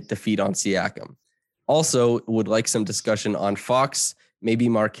admit defeat on Siakam? Also, would like some discussion on Fox, maybe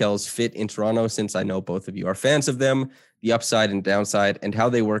Markel's fit in Toronto, since I know both of you are fans of them, the upside and downside, and how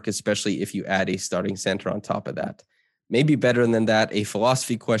they work, especially if you add a starting center on top of that. Maybe better than that, a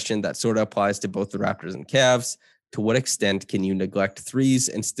philosophy question that sort of applies to both the Raptors and Cavs. To what extent can you neglect threes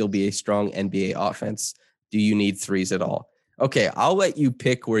and still be a strong NBA offense? Do you need threes at all? Okay, I'll let you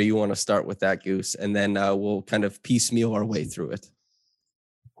pick where you want to start with that, Goose, and then we'll kind of piecemeal our way through it.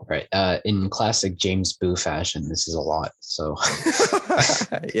 All right. In classic James Boo fashion, this is a lot. So,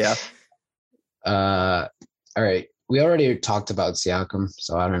 yeah. All right. We already talked about Siakam,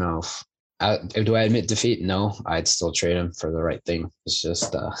 so I don't know if do I admit defeat? No, I'd still trade him for the right thing. It's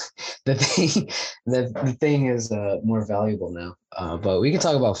just the thing is more valuable now. But we can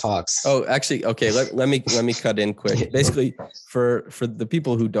talk about Fox. Oh, actually, okay. Let me cut in quick. Basically, for the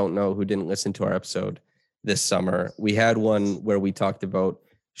people who don't know, who didn't listen to our episode this summer, we had one where we talked about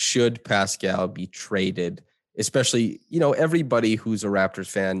should Pascal be traded. Especially, everybody who's a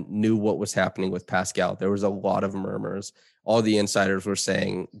Raptors fan knew what was happening with Pascal. There was a lot of murmurs. All the insiders were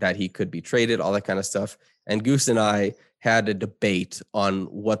saying that he could be traded, all that kind of stuff. And Goose and I had a debate on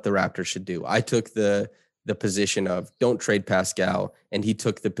what the Raptors should do. I took the position of don't trade Pascal, and he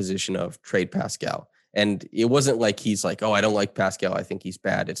took the position of trade Pascal. And it wasn't like he's like, oh, I don't like Pascal, I think he's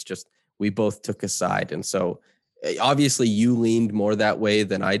bad. It's just we both took a side. And so obviously you leaned more that way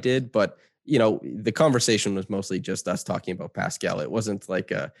than I did, but the conversation was mostly just us talking about Pascal. It wasn't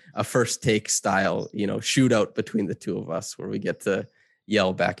like a first take style, shootout between the two of us where we get to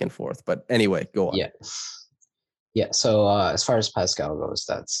yell back and forth. But anyway, go on. Yeah. So as far as Pascal goes,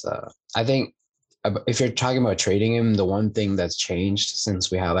 that's I think if you're talking about trading him, the one thing that's changed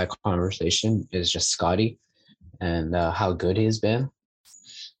since we had that conversation is just Scotty and how good he's been.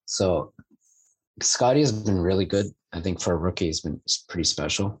 So Scotty has been really good. I think for a rookie, he's been pretty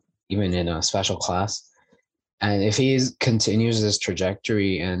special, even in a special class. And if he continues this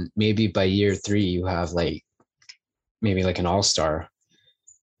trajectory, and maybe by year 3, you have maybe an all-star,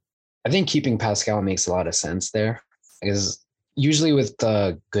 I think keeping Pascal makes a lot of sense there, because usually with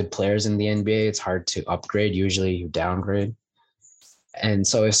good players in the NBA, it's hard to upgrade. Usually you downgrade. And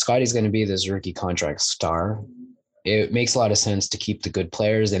so if Scotty's going to be this rookie contract star, it makes a lot of sense to keep the good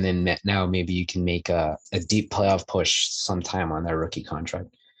players. And then now maybe you can make a deep playoff push sometime on their rookie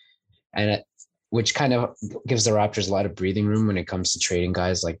contract. And which kind of gives the Raptors a lot of breathing room when it comes to trading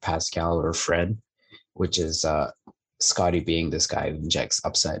guys like Pascal or Fred, which is Scotty being this guy who injects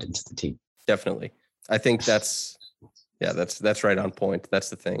upside into the team. Definitely. I think that's right on point. That's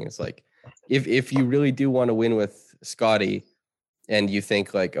the thing. It's like, if you really do want to win with Scotty and you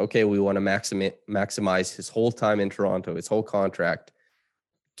think like, okay, we want to maximize his whole time in Toronto, his whole contract,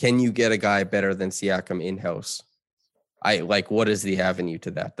 can you get a guy better than Siakam in-house? What is the avenue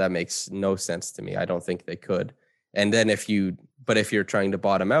to that? That makes no sense to me. I don't think they could. And then if you're trying to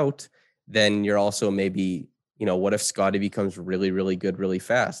bottom out, then you're also maybe, what if Scotty becomes really, really good, really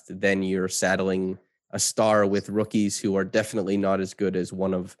fast? Then you're saddling a star with rookies who are definitely not as good as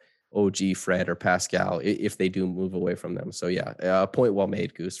one of OG, Fred, or Pascal if they do move away from them. So yeah, point well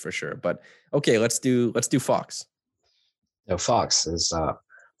made, Goose, for sure. But okay, let's do Fox. So Fox is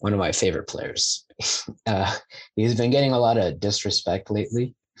one of my favorite players. He's been getting a lot of disrespect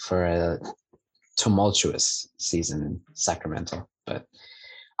lately for a tumultuous season in Sacramento, but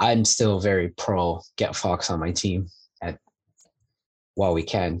I'm still very pro get Fox on my team while we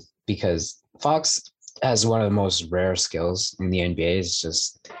can, because Fox has one of the most rare skills in the NBA. It's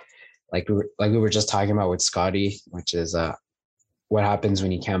just like we were just talking about with Scotty, which is what happens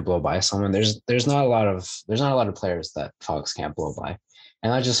when you can't blow by someone. There's not a lot of players that Fox can't blow by,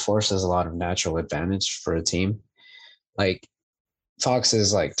 and that just forces a lot of natural advantage for a team. Like Fox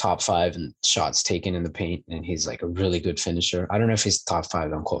is like top 5 in shots taken in the paint, and he's like a really good finisher. I don't know if he's top 5.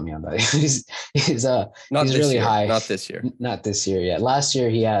 Don't quote me on that. he's really high. Not this year. Not this year. Yeah, last year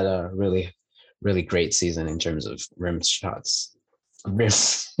he had a really, really great season in terms of rim shots.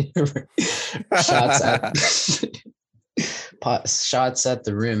 Shots at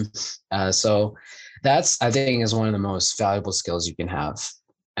the rim. So that's, I think, is one of the most valuable skills you can have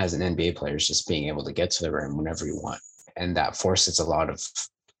as an NBA player, is just being able to get to the rim whenever you want. And that forces a lot of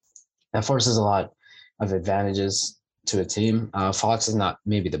advantages to a team. Fox is not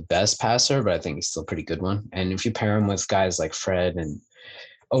maybe the best passer, but I think he's still a pretty good one. And if you pair him with guys like Fred and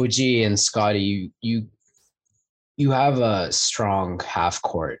OG and Scotty, you have a strong half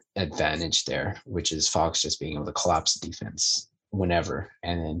court advantage there, which is Fox just being able to collapse the defense whenever,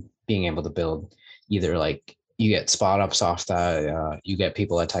 and then being able to build either like you get spot ups off that, you get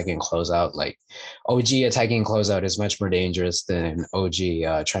people attacking closeout. Like OG attacking closeout is much more dangerous than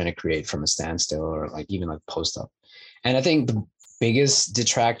OG trying to create from a standstill or like even like post up. And I think the biggest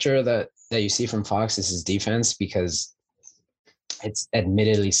detractor that you see from Fox is his defense, because it's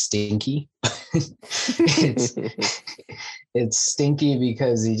admittedly stinky. it's stinky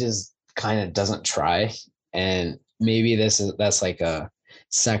because he just kind of doesn't try. And maybe that's like a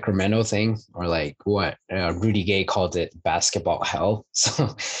Sacramento thing, or like what Rudy Gay called it, basketball hell.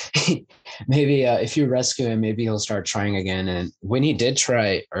 So maybe if you rescue him, maybe he'll start trying again. And when he did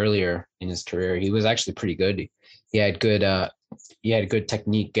try earlier in his career, he was actually pretty good. He had good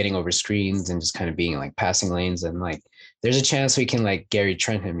technique getting over screens and just kind of being like passing lanes, and like there's a chance we can like Gary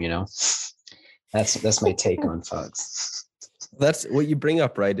Trent him, That's my take on Fox. That's what you bring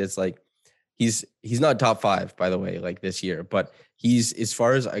up, right? Is like he's not top 5, by the way, like this year, but he's, as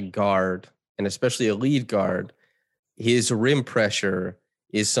far as a guard, and especially a lead guard, his rim pressure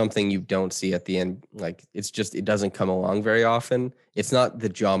is something you don't see at the end. Like it doesn't come along very often. It's not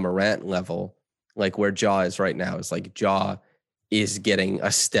the Ja Morant level, like where Ja is right now. It's like Ja is getting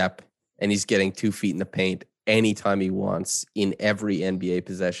a step and he's getting 2 feet in the paint anytime he wants in every NBA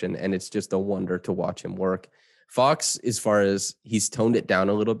possession. And it's just a wonder to watch him work. Fox, as far as he's toned it down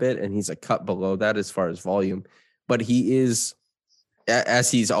a little bit, and he's a cut below that as far as volume, but he is,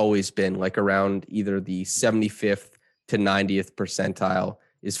 as he's always been, like around either the 75th to 90th percentile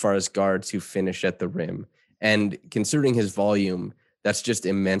as far as guards who finish at the rim. And considering his volume, that's just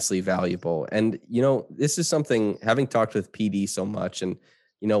immensely valuable. And, this is something, having talked with PD so much, and,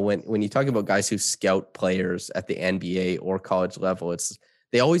 when you talk about guys who scout players at the NBA or college level,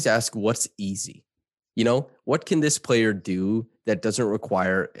 they always ask, what's easy? What can this player do that doesn't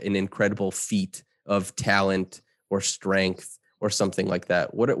require an incredible feat of talent or strength or something like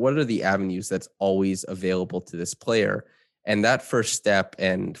that? What are the avenues that's always available to this player? And that first step,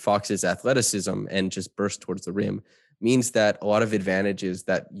 and Fox's athleticism and just burst towards the rim, means that a lot of advantages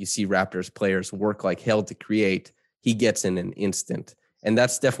that you see Raptors players work like hell to create, he gets in an instant. And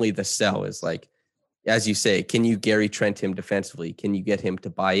that's definitely the sell, is like, as you say, can you Gary Trent him defensively? Can you get him to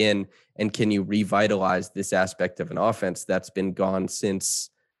buy in? And can you revitalize this aspect of an offense that's been gone since,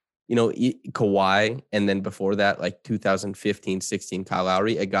 Kawhi, and then before that, like 2015, 16, Kyle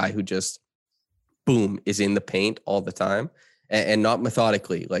Lowry, a guy who just, boom, is in the paint all the time and not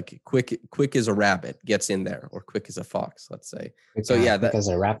methodically, like quick as a rabbit gets in there, or quick as a fox, let's say. Quick as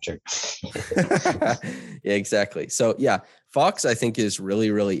a raptor. Yeah, exactly. So yeah, Fox, I think, is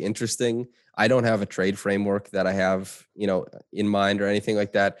really, really interesting. I don't have a trade framework that I have, in mind or anything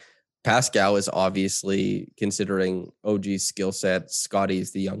like that. Pascal is obviously, considering OG's skill set,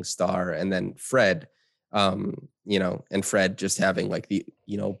 Scotty's the young star, and then Fred, and Fred just having like the,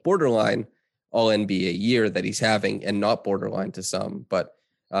 borderline all NBA year that he's having, and not borderline to some. But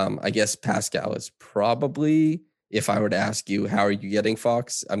I guess Pascal is probably, if I were to ask you, how are you getting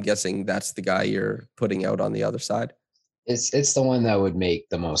Fox? I'm guessing that's the guy you're putting out on the other side. It's the one that would make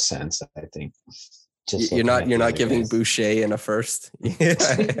the most sense, I think. You're not giving Boucher in a first.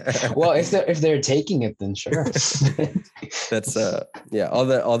 Well, if they're taking it, then sure. That's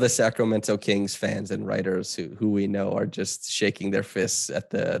all the Sacramento Kings fans and writers who we know are just shaking their fists at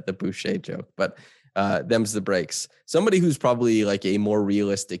the Boucher joke. But them's the breaks. Somebody who's probably like a more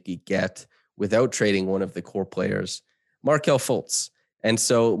realistic get without trading one of the core players, Markelle Fultz. And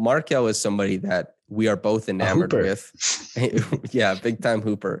so Markelle is somebody that we are both enamored with. Yeah, big time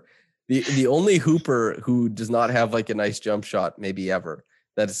hooper. The only hooper who does not have like a nice jump shot maybe ever.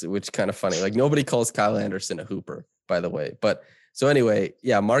 Which is kind of funny. Like, nobody calls Kyle Anderson a hooper, by the way. But so anyway,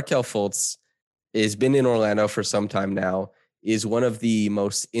 yeah, Markelle Fultz has been in Orlando for some time now, is one of the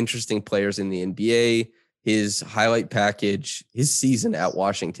most interesting players in the NBA. His highlight package, his season at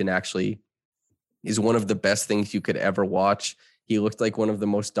Washington actually is one of the best things you could ever watch. He looked like one of the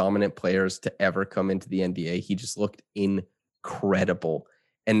most dominant players to ever come into the NBA. He just looked incredible.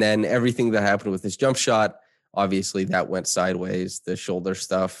 And then everything that happened with his jump shot, obviously that went sideways, the shoulder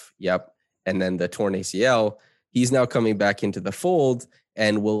stuff. Yep. And then the torn ACL. He's now coming back into the fold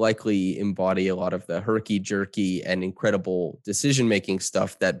and will likely embody a lot of the herky-jerky and incredible decision-making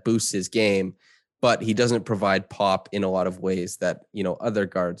stuff that boosts his game, but he doesn't provide pop in a lot of ways that, other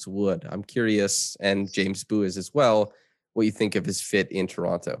guards would. I'm curious, and James Boo is as well, what you think of his fit in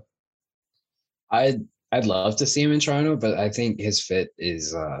Toronto. I'd love to see him in Toronto, but I think his fit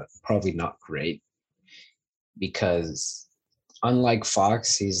is probably not great, because unlike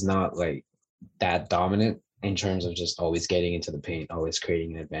Fox, he's not like that dominant in terms of just always getting into the paint, always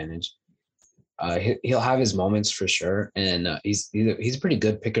creating an advantage. He'll have his moments for sure, and he's a pretty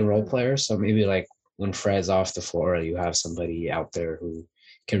good pick and roll player. So maybe like when Fred's off the floor, you have somebody out there who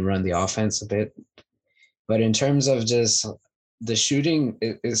can run the offense a bit. But in terms of just the shooting,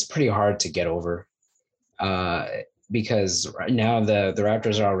 it's pretty hard to get over. Because right now the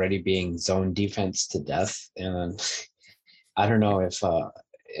Raptors are already being zone defense to death, and I don't know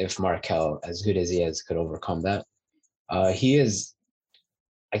if Markelle, as good as he is, could overcome that. He is.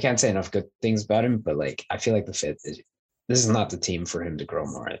 I can't say enough good things about him, but like I feel like this is not the team for him to grow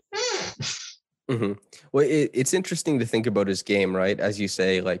more at. Mm-hmm. Well, it's interesting to think about his game, right? As you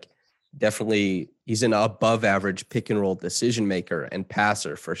say, like definitely he's an above average pick and roll decision maker and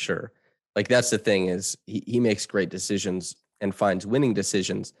passer for sure. Like, that's the thing, is he makes great decisions and finds winning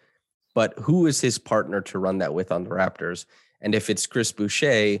decisions, but who is his partner to run that with on the Raptors? And if it's Chris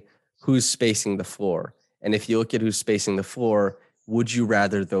Boucher, who's spacing the floor? And if you look at who's spacing the floor, would you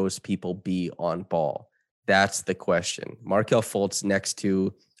rather those people be on ball? That's the question. Markelle Fultz next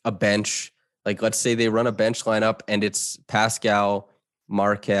to a bench, like let's say they run a bench lineup and it's Pascal,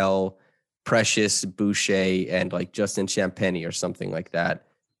 Markelle, Precious, Boucher, and like Justin Champagnie or something like that.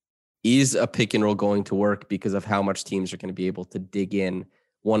 Is a pick and roll going to work because of how much teams are going to be able to dig in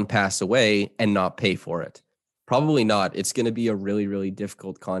one pass away and not pay for it? Probably not. It's going to be a really, really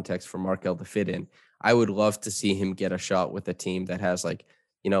difficult context for Markelle to fit in. I would love to see him get a shot with a team that has like,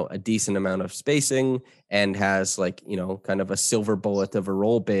 a decent amount of spacing and has like, kind of a silver bullet of a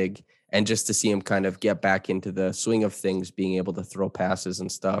roll big, and just to see him kind of get back into the swing of things, being able to throw passes and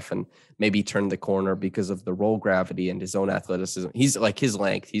stuff and maybe turn the corner because of the roll gravity and his own athleticism. He's like his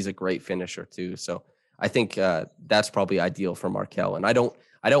length. He's a great finisher too. So I think that's probably ideal for Markelle. And I don't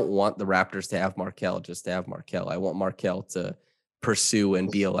want the Raptors to have Markelle just to have Markelle. I want Markelle to pursue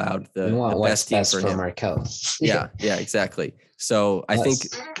and be allowed the best team for him. Markelle. Yeah, exactly. So I think,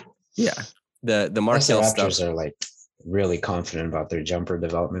 the Markelle stuff. The Raptors stuff are like really confident about their jumper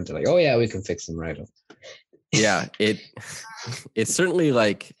development. They're like, oh yeah, we can fix them right up. Yeah, it's certainly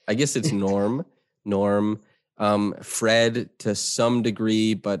like, I guess it's Norm, Fred to some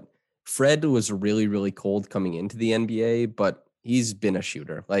degree, but Fred was really, really cold coming into the NBA, but he's been a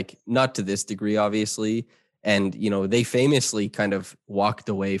shooter, like not to this degree, obviously. And, they famously kind of walked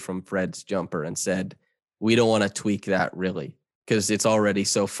away from Fred's jumper and said, we don't want to tweak that really, because it's already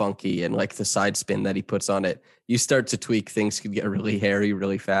so funky, and like the side spin that he puts on it, you start to tweak, things could get really hairy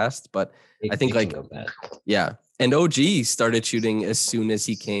really fast. But I think yeah. And OG started shooting as soon as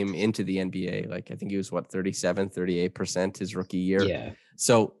he came into the NBA. Like, I think he was 38% his rookie year. Yeah.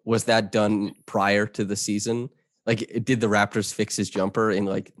 So was that done prior to the season? Like, did the Raptors fix his jumper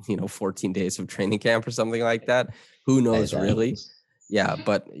in 14 days of training camp or something like that? Who knows, really? Yeah.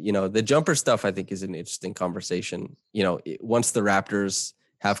 But, the jumper stuff, I think, is an interesting conversation. Once the Raptors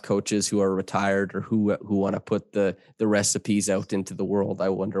have coaches who are retired or who want to put the recipes out into the world, I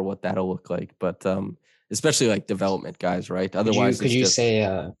wonder what that'll look like. But, especially like development guys, right? Otherwise, could you say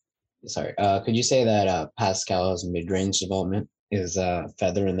that Pascal's mid-range development is a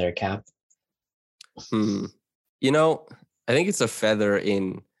feather in their cap? I think it's a feather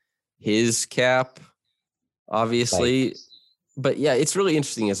in his cap, obviously. But yeah, it's really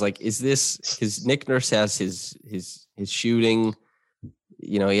interesting. Is this because Nick Nurse has his shooting?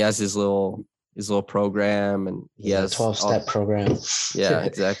 He has his little program, and he has 12-step program. Yeah,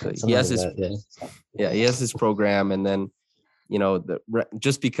 exactly. He has his he has his program, and then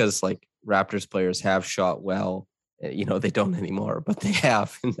just because like Raptors players have shot well, they don't anymore, but they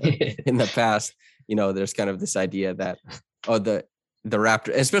have in the past. There's kind of this idea that the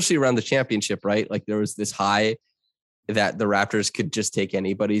Raptors, especially around the championship, right? Like there was this high that the Raptors could just take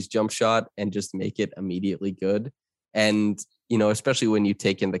anybody's jump shot and just make it immediately good. And especially when you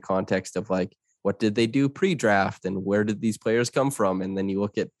take in the context of like, what did they do pre-draft and where did these players come from? And then you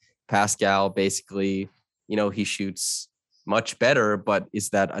look at Pascal, basically, he shoots much better, but is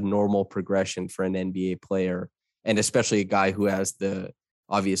that a normal progression for an NBA player? And especially a guy who has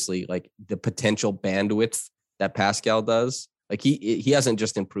obviously like the potential bandwidth that Pascal does. Like he hasn't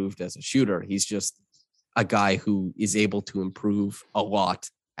just improved as a shooter. He's just a guy who is able to improve a lot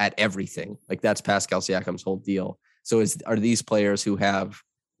at everything. Like that's Pascal Siakam's whole deal. So are these players who have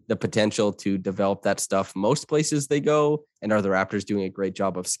the potential to develop that stuff most places they go? And are the Raptors doing a great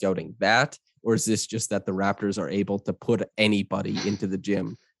job of scouting that? Or is this just that the Raptors are able to put anybody into the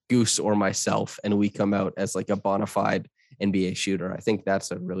gym, Goose or myself, and we come out as like a bona fide NBA shooter? I think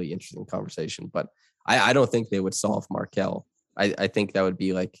that's a really interesting conversation, but I don't think they would solve Markelle. I think that would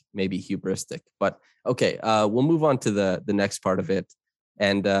be like maybe hubristic, but okay. We'll move on to the next part of it.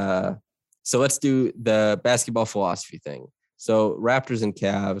 And so let's do the basketball philosophy thing. So Raptors and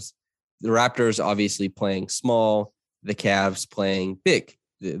Cavs, the Raptors obviously playing small, the Cavs playing big,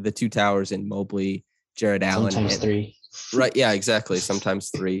 the two towers in Mobley, Jared Allen. Sometimes three. Right. Yeah, exactly.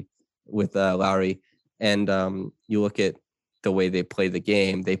 Sometimes three with Lowry. And you look at the way they play the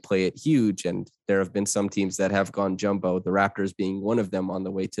game, they play it huge. And there have been some teams that have gone jumbo, the Raptors being one of them on the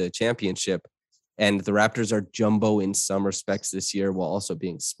way to a championship. And the Raptors are jumbo in some respects this year while also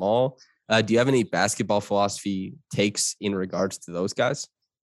being small. Do you have any basketball philosophy takes in regards to those guys?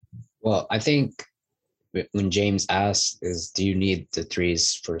 Well, I think when James asked do you need the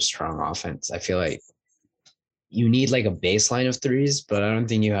threes for a strong offense? I feel like you need like a baseline of threes, but I don't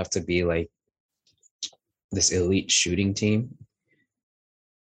think you have to be like this elite shooting team.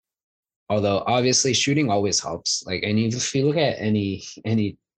 Although obviously shooting always helps. Like, and if you look at any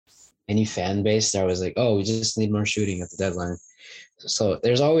fan base, there was like, oh, we just need more shooting at the deadline. So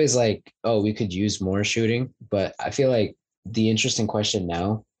there's always like, oh, we could use more shooting. But I feel like the interesting question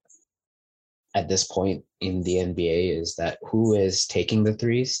now at this point in the NBA is that who is taking the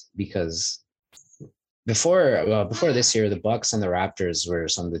threes? Because before this year, the Bucks and the Raptors were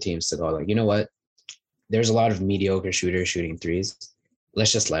some of the teams to go like, you know what? There's a lot of mediocre shooters shooting threes.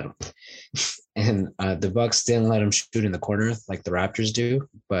 Let's just let them. And the Bucks didn't let them shoot in the corner like the Raptors do.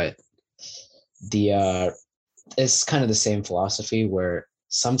 But it's kind of the same philosophy where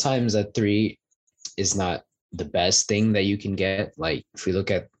sometimes a three is not the best thing that you can get. Like if we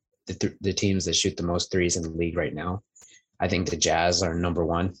look at the teams that shoot the most threes in the league right now, I think the Jazz are number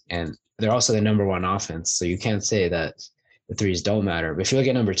one, and they're also the number one offense. So you can't say that the threes don't matter. But if you look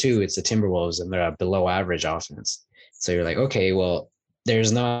at number two, it's the Timberwolves, and they're a below average offense. So you're like, okay, well,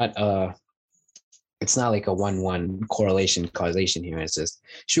 there's not it's not like a 1-1 correlation causation here. It's just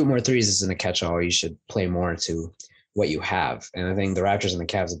shoot more threes isn't a catch-all. You should play more to what you have. And I think the Raptors and the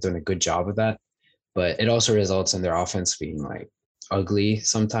Cavs have done a good job of that. But it also results in their offense being like ugly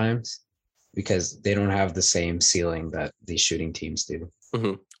sometimes because they don't have the same ceiling that these shooting teams do.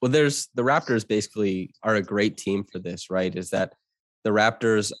 Mm-hmm. Well, the Raptors basically are a great team for this, right? Is that the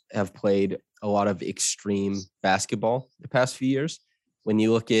Raptors have played a lot of extreme basketball the past few years. When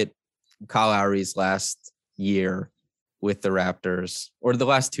you look at Kyle Lowry's last year, with the Raptors, or the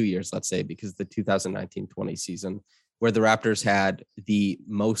last 2 years, let's say, because the 2019-20 season, where the Raptors had the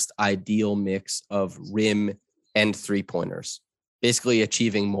most ideal mix of rim and three-pointers, basically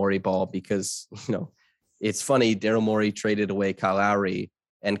achieving Morey ball because, it's funny, Daryl Morey traded away Kyle Lowry,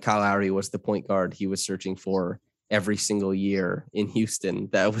 and Kyle Lowry was the point guard he was searching for every single year in Houston.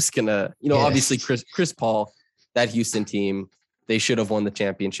 That was gonna, obviously Chris Paul, that Houston team, they should have won the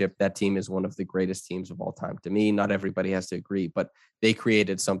championship. That team is one of the greatest teams of all time to me. Not everybody has to agree, but they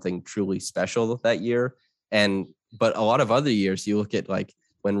created something truly special that year. But a lot of other years, you look at like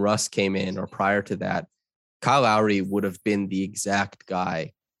when Russ came in or prior to that, Kyle Lowry would have been the exact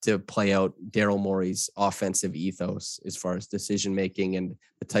guy to play out Daryl Morey's offensive ethos as far as decision making and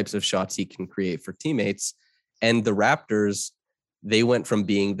the types of shots he can create for teammates. And the Raptors, they went from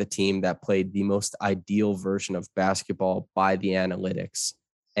being the team that played the most ideal version of basketball by the analytics.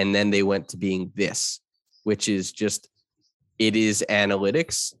 And then they went to being this, which is just, it is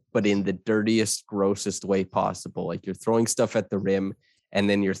analytics, but in the dirtiest, grossest way possible. Like you're throwing stuff at the rim and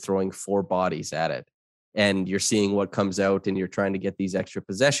then you're throwing four bodies at it. And you're seeing what comes out and you're trying to get these extra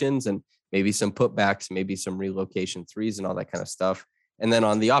possessions and maybe some putbacks, maybe some relocation threes and all that kind of stuff. And then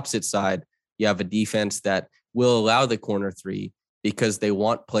on the opposite side, you have a defense that will allow the corner three because they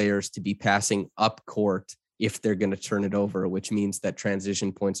want players to be passing up court if they're going to turn it over, which means that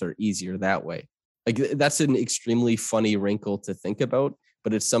transition points are easier that way. Like that's an extremely funny wrinkle to think about,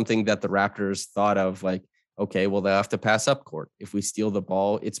 but it's something that the Raptors thought of like, okay, well, they'll have to pass up court. If we steal the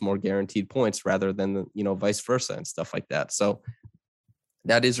ball, it's more guaranteed points rather than, vice versa and stuff like that. So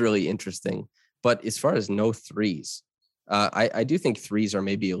that is really interesting. But as far as no threes, I do think threes are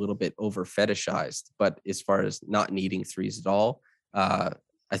maybe a little bit over fetishized, but as far as not needing threes at all, I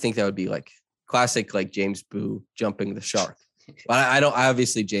think that would be like classic, like James Boo jumping the shark. But I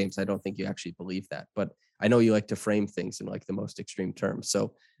obviously, James, I don't think you actually believe that, but I know you like to frame things in like the most extreme terms.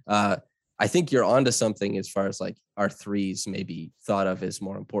 So I think you're onto something as far as like our threes maybe thought of as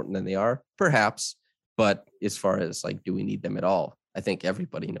more important than they are, perhaps. But as far as like, do we need them at all? I think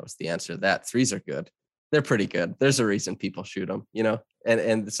everybody knows the answer to that. Threes are good. They're pretty good. There's a reason people shoot them,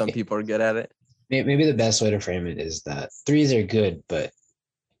 and some people are good at it. Maybe the best way to frame it is that threes are good, but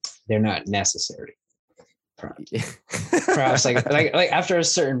they're not necessary. Perhaps like after a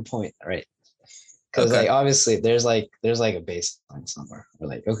certain point, right? Because like obviously there's like a baseline somewhere. We're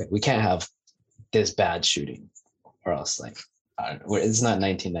like, okay, we can't have this bad shooting, or else like I don't know, it's not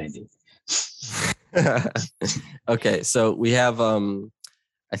 1990. Okay, so we have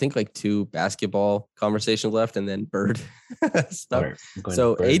I think like 2 basketball conversations left, and then Bird stuff.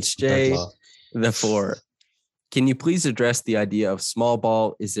 So HJ the 4. Can you please address the idea of small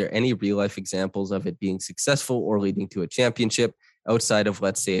ball? Is there any real life examples of it being successful or leading to a championship outside of,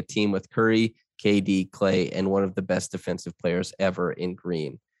 let's say, a team with Curry, KD, Clay, and one of the best defensive players ever in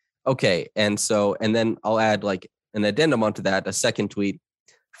Green? Okay. And then I'll add like an addendum onto that, a second tweet.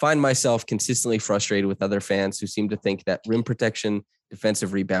 Find myself consistently frustrated with other fans who seem to think that rim protection,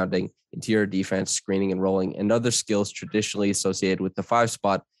 defensive rebounding, interior defense, screening and rolling, and other skills traditionally associated with the 5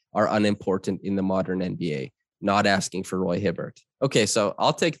 spot are unimportant in the modern NBA. Not asking for Roy Hibbert. Okay, so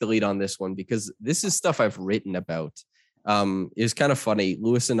I'll take the lead on this one because this is stuff I've written about. It was kind of funny.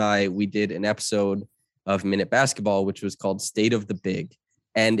 Lewis and I, we did an episode of Minute Basketball, which was called State of the Big.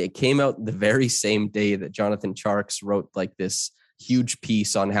 And it came out the very same day that Jonathan Tjarks wrote like this huge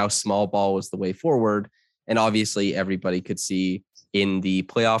piece on how small ball was the way forward. And obviously everybody could see in the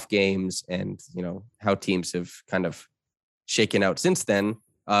playoff games and, how teams have kind of shaken out since then.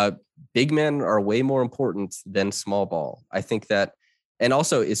 Big men are way more important than small ball. I think that, and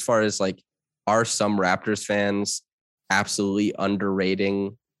also as far as like, are some Raptors fans absolutely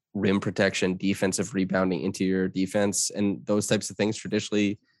underrating rim protection, defensive rebounding, interior defense, and those types of things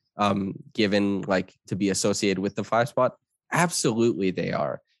traditionally given like to be associated with the 5 spot? Absolutely they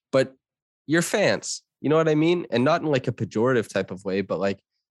are. But you're fans, you know what I mean? And not in like a pejorative type of way, but like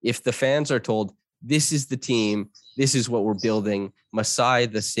if the fans are told, this is the team, this is what we're building. Masai,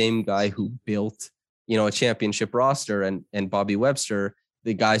 the same guy who built, a championship roster, and Bobby Webster,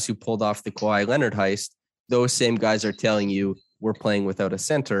 the guys who pulled off the Kawhi Leonard heist, those same guys are telling you we're playing without a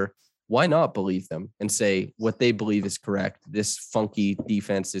center. Why not believe them and say what they believe is correct? This funky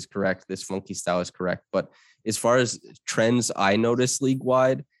defense is correct. This funky style is correct. But as far as trends I notice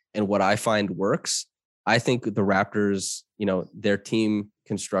league-wide and what I find works, I think the Raptors, their team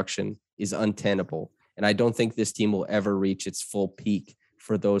construction is untenable. And I don't think this team will ever reach its full peak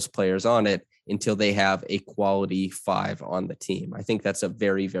for those players on it until they have a quality 5 on the team. I think that's a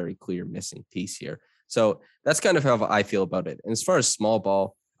very, very clear missing piece here. So that's kind of how I feel about it. And as far as small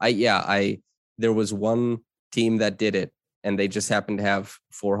ball, there was one team that did it, and they just happen to have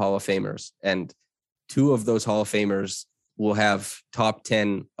 4 Hall of Famers, and 2 of those Hall of Famers will have top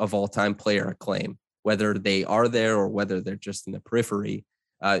 10 of all time player acclaim, whether they are there or whether they're just in the periphery,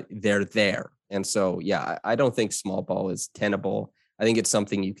 they're there. And so, yeah, I don't think small ball is tenable. I think it's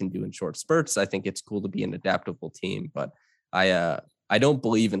something you can do in short spurts. I think it's cool to be an adaptable team, but I don't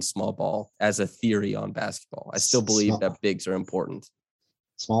believe in small ball as a theory on basketball. I still believe that bigs are important.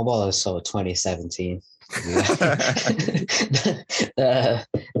 Small ball is so 2017.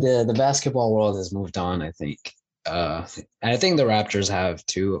 The basketball world has moved on, I think. I think the Raptors have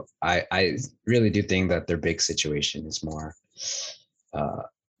too. I really do think that their big situation is more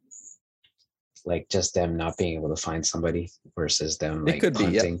like just them not being able to find somebody versus them like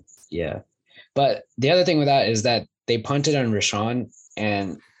punting. Yeah. But the other thing with that is that they punted on Rashawn,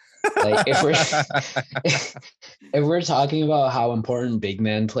 and like if we're talking about how important big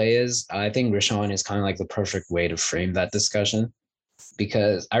man play is, I think Rashawn is kind of like the perfect way to frame that discussion.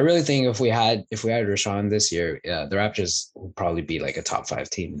 Because I really think if we had Rashawn this year, the Raptors would probably be like a top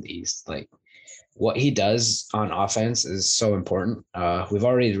 5 team in the East. Like what he does on offense is so important. We've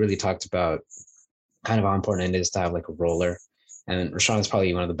already really talked about kind of how important it is to have like a roller, and Rashawn is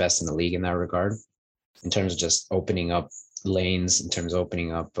probably one of the best in the league in that regard, in terms of just opening up lanes, in terms of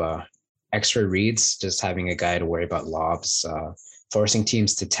opening up extra reads, just having a guy to worry about lobs, forcing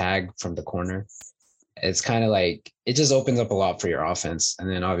teams to tag from the corner. It's kind of like, it just opens up a lot for your offense. And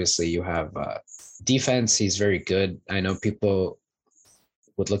then obviously you have defense. He's very good. I know people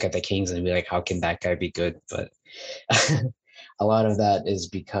would look at the Kings and be like, how can that guy be good? But a lot of that is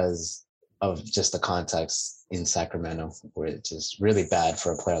because of just the context in Sacramento, where it's just really bad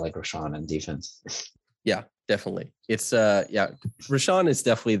for a player like Rashawn on defense. Yeah, definitely. It's Rashawn is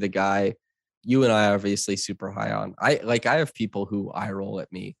definitely the guy you and I are obviously super high on. I have people who eye roll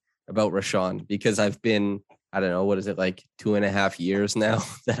at me about Rashawn because I've been, I don't know, what is it, like 2.5 years now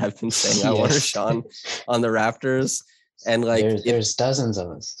that I've been saying I want Rashawn on the Raptors. And like there's dozens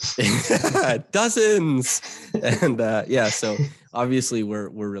of us. Dozens. And so obviously we're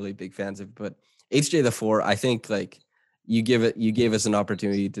really big fans of it. But HJ the 4, I think like you gave us an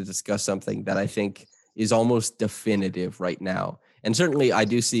opportunity to discuss something that I think is almost definitive right now. And certainly I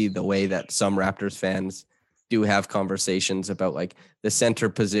do see the way that some Raptors fans do have conversations about like the center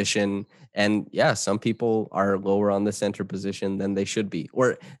position. And yeah, some people are lower on the center position than they should be,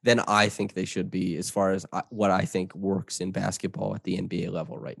 or than I think they should be, as far as what I think works in basketball at the NBA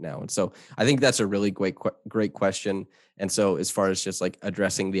level right now. And so I think that's a really great question. And so as far as just like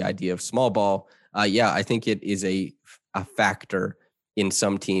addressing the idea of small ball, I think it is a factor in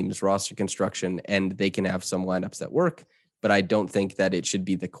some teams' roster construction, and they can have some lineups that work. But I don't think that it should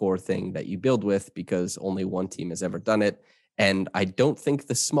be the core thing that you build with, because only one team has ever done it. And I don't think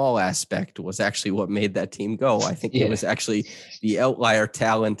the small aspect was actually what made that team go. I think it was actually the outlier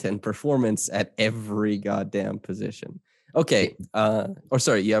talent and performance at every goddamn position. Okay.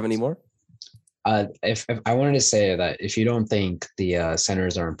 Sorry, you have any more? If I wanted to say that if you don't think the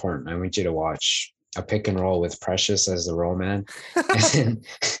centers are important, I want you to watch a pick and roll with Precious as the roll man. And then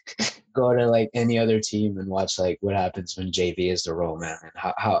go to like any other team and watch like what happens when JV is the roll man, and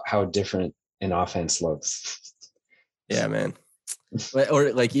how different an offense looks. Yeah, man.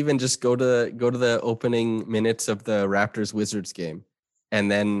 Or like even just go to the opening minutes of the Raptors Wizards game, and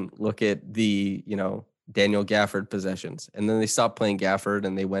then look at the Daniel Gafford possessions, and then they stopped playing Gafford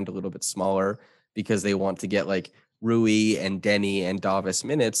and they went a little bit smaller because they want to get like Rui and Denny and Davis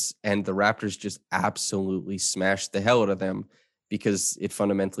minutes, and the Raptors just absolutely smashed the hell out of them, because it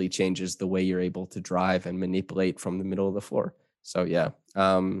fundamentally changes the way you're able to drive and manipulate from the middle of the floor. So yeah,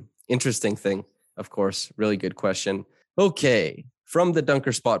 interesting thing, of course. Really good question. Okay, from the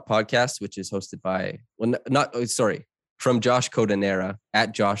Dunker Spot podcast, which is hosted by, from Josh Codanera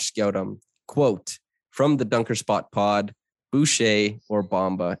at Josh Scoutum, quote, from the Dunker Spot pod, Boucher or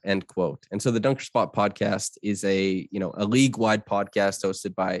Bamba, end quote. And so the Dunker Spot podcast is a league-wide podcast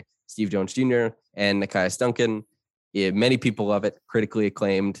hosted by Steve Jones Jr. and Nekias Duncan. Yeah, many people love it. Critically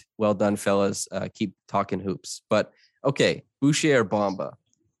acclaimed. Well done, fellas. Keep talking hoops. But okay, Boucher or Bamba.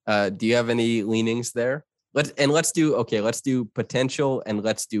 Do you have any leanings there? Let's do potential and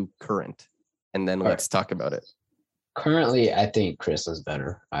let's do current, and then let's talk about it. Currently, I think Chris is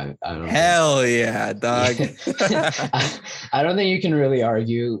better. I don't. Hell yeah, dog. I don't think you can really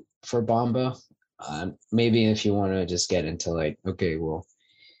argue for Bamba. Maybe if you want to just get into like, okay, well,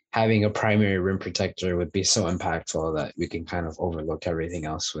 having a primary rim protector would be so impactful that we can kind of overlook everything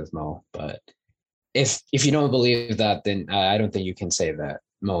else with Mo. But if you don't believe that, then I don't think you can say that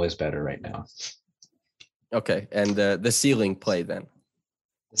Mo is better right now. Okay, and the ceiling play then.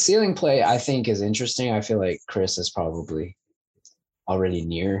 The ceiling play, I think, is interesting. I feel like Chris is probably already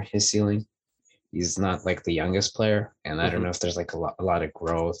near his ceiling. He's not like the youngest player, and I don't know if there's like a lot of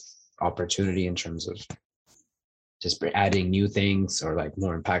growth opportunity in terms of just adding new things or like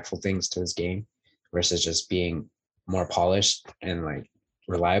more impactful things to his game versus just being more polished and like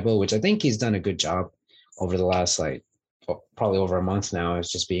reliable, which I think he's done a good job over the last like probably over a month now.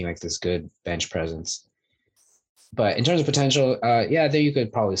 It's just being like this good bench presence. But in terms of potential, yeah, there you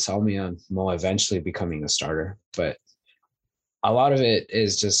could probably sell me on Mo eventually becoming a starter. But a lot of it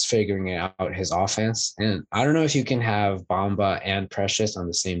is just figuring out his offense. And I don't know if you can have Bamba and Precious on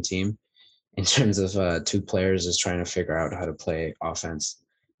the same team in terms of two players just trying to figure out how to play offense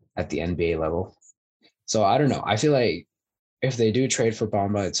at the NBA level. So I don't know. I feel like if they do trade for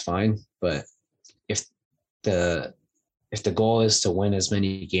Bamba, it's fine. But if the goal is to win as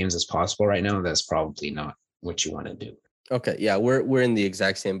many games as possible right now, that's probably not what you want to do. Okay, yeah, we're in the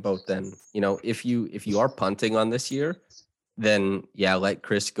exact same boat then. You know, if you are punting on this year, then yeah, let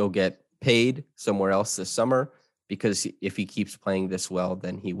Chris go get paid somewhere else this summer, because if he keeps playing this well,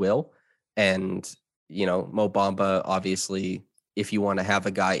 then he will. And, you know, Mo Bamba, obviously, if you want to have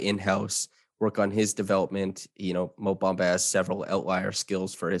a guy in-house work on his development, you know, Mo Bamba has several outlier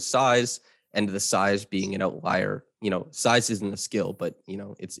skills for his size, and the size being an outlier, you know, size isn't a skill, but, you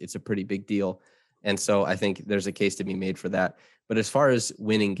know, it's a pretty big deal. And so I think there's a case to be made for that. But as far as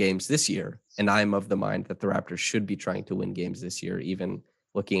winning games this year, and I'm of the mind that the Raptors should be trying to win games this year, even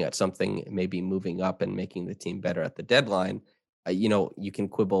looking at something maybe moving up and making the team better at the deadline. You know, you can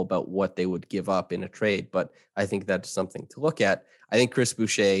quibble about what they would give up in a trade, but I think that's something to look at. I think Chris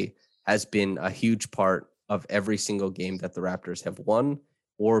Boucher has been a huge part of every single game that the Raptors have won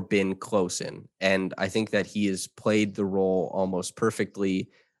or been close in. And I think that he has played the role almost perfectly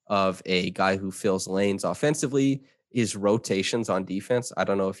of a guy who fills lanes offensively. His rotations on defense, I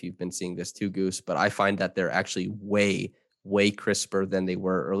don't know if you've been seeing this too, Goose, but I find that they're actually way, way crisper than they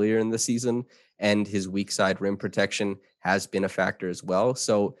were earlier in the season. And his weak side rim protection has been a factor as well.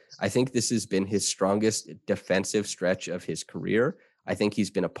 So I think this has been his strongest defensive stretch of his career. I think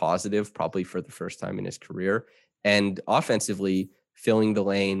he's been a positive probably for the first time in his career. And offensively, filling the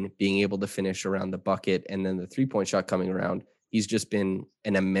lane, being able to finish around the bucket, and then the three-point shot coming around, he's just been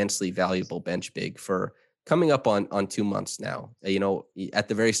an immensely valuable bench big for coming up on 2 months now. You know, at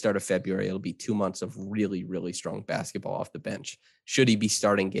the very start of February, it'll be 2 months of really, really strong basketball off the bench. Should he be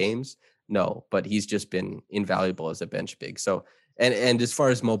starting games? No, but he's just been invaluable as a bench big. So, and as far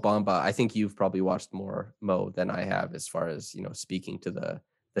as Mo Bamba, I think you've probably watched more Mo than I have as far as, you know, speaking to the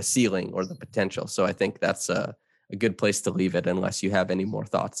ceiling or the potential. So I think that's a good place to leave it unless you have any more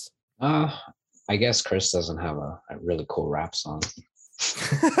thoughts. I guess Chris doesn't have a really cool rap song.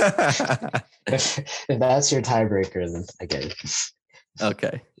 if that's your tiebreaker, then I get it.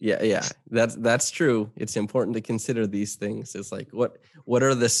 Okay. Yeah. That's true. It's important to consider these things. It's like, what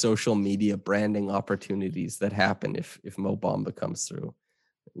are the social media branding opportunities that happen if Mo Bamba comes through?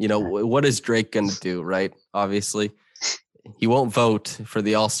 You know, what is Drake going to do, right? Obviously, he won't vote for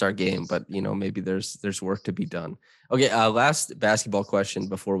the All-Star game, but, you know, maybe there's work to be done. Okay, last basketball question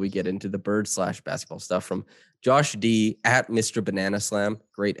before we get into the bird/basketball stuff from Josh D at Mr. Banana Slam.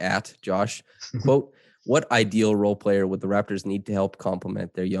 Great at Josh. Quote, what ideal role player would the Raptors need to help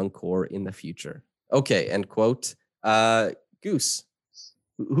complement their young core in the future? Okay, end quote. Goose,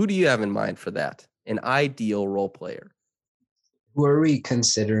 who do you have in mind for that? An ideal role player. Who are we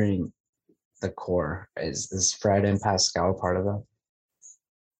considering the core? Is Fred and Pascal part of that?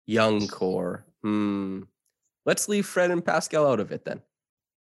 Young core. Let's leave Fred and Pascal out of it then.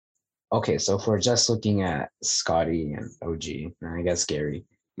 Okay, so if we're just looking at Scotty and OG, and I guess Gary.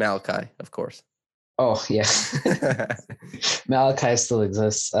 Malachi, of course. Oh, yeah. Malachi still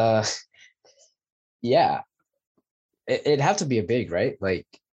exists. Yeah. It'd have to be a big, right? Like,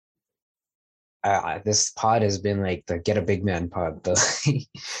 this pod has been like the get a big man pod.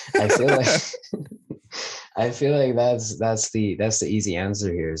 I feel like that's the easy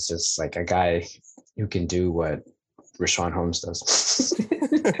answer here. It's just like a guy who can do what Richaun Holmes does.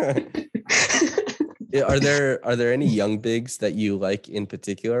 Are there any young bigs that you like in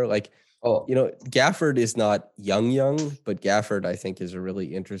particular? Like, you know, Gafford is not young, but Gafford I think is a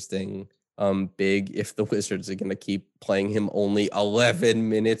really interesting big if the Wizards are going to keep playing him only 11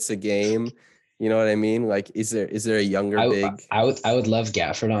 minutes a game. You know what I mean? Like, is there a younger big? I would love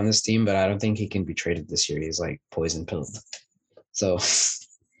Gafford on this team, but I don't think he can be traded this year. He's like poison pilled. So,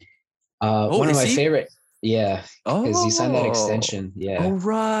 one of my favorite. Yeah, because he signed that extension. Yeah. Oh,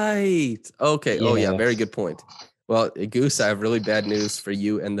 right. Okay. Yeah. Oh, yeah. Very good point. Well, Goose, I have really bad news for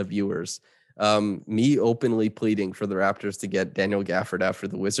you and the viewers. Me openly pleading for the Raptors to get Daniel Gafford after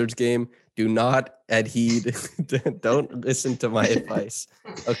the Wizards game. Do not adhere. Don't listen to my advice.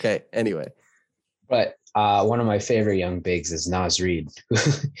 Okay. Anyway. But one of my favorite young bigs is Naz Reid,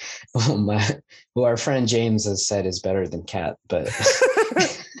 who our friend James has said is better than Cat. But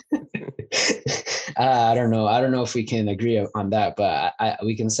I don't know. I don't know if we can agree on that. But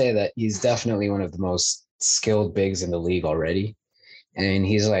we can say that he's definitely one of the most skilled bigs in the league already. And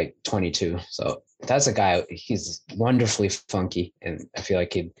he's like 22. So that's a guy, he's wonderfully funky. And I feel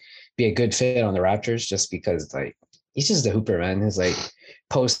like he'd be a good fit on the Raptors just because like he's just a hooper, man. He's like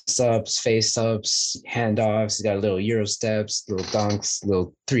post ups, face ups, handoffs. He's got little Euro steps, little dunks,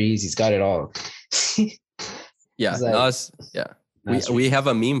 little threes. He's got it all. Yeah. Like, Nas. Yeah. We have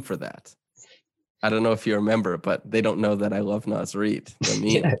a meme for that. I don't know if you remember, but they don't know that I love Naz Reid.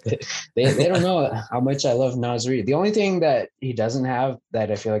 Yeah, they don't know how much I love Naz Reid. The only thing that he doesn't have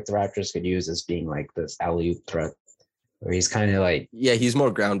that I feel like the Raptors could use is being like this alley-oop threat, where he's kind of like, yeah, he's more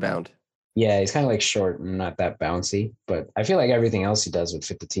ground bound. Yeah, he's kind of like short and not that bouncy. But I feel like everything else he does would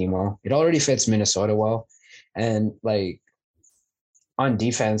fit the team well. It already fits Minnesota well, and like on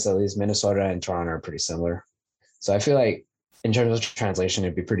defense, at least Minnesota and Toronto are pretty similar. So I feel like in terms of translation,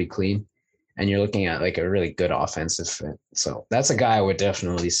 it'd be pretty clean. And you're looking at like a really good offensive fit. So that's a guy I would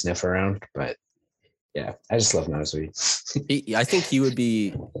definitely sniff around. But yeah, I just love Naz Reid. I think he would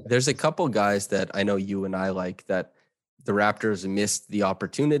be. There's a couple guys that I know you and I like that the Raptors missed the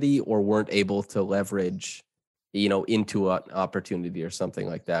opportunity or weren't able to leverage, into an opportunity or something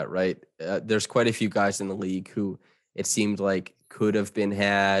like that, right? There's quite a few guys in the league who it seemed like could have been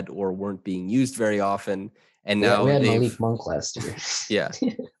had or weren't being used very often. And now we had Malik Monk last year. Yeah,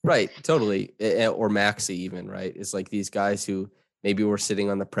 right. Totally. Or Maxey even, right? It's like these guys who maybe were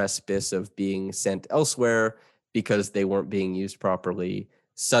sitting on the precipice of being sent elsewhere because they weren't being used properly.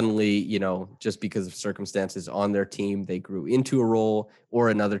 Suddenly, just because of circumstances on their team, they grew into a role or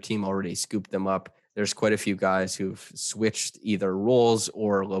another team already scooped them up. There's quite a few guys who've switched either roles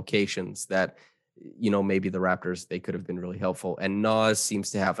or locations that, maybe the Raptors, they could have been really helpful. And Nas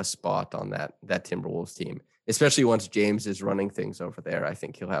seems to have a spot on that Timberwolves team. Especially once James is running things over there, I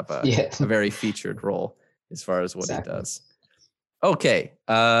think he'll have a very featured role as far as what he does. Okay,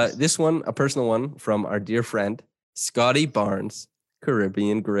 this one, a personal one from our dear friend, Scotty Barnes,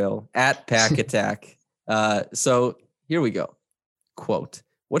 Caribbean Grill, at Pack Attack. So here we go. Quote,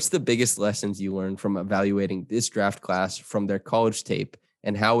 what's the biggest lessons you learned from evaluating this draft class from their college tape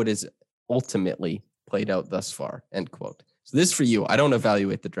and how it is ultimately played out thus far? End quote. So this is for you. I don't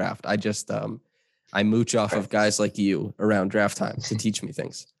evaluate the draft. I just... I mooch off of guys like you around draft time to teach me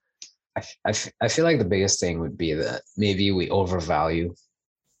things. I feel like the biggest thing would be that maybe we overvalue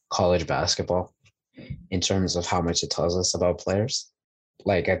college basketball in terms of how much it tells us about players.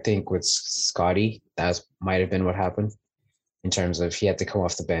 Like I think with Scotty, that might have been what happened in terms of he had to come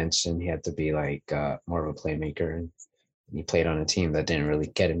off the bench and he had to be like more of a playmaker, and he played on a team that didn't really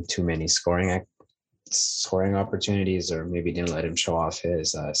get him too many scoring opportunities, or maybe didn't let him show off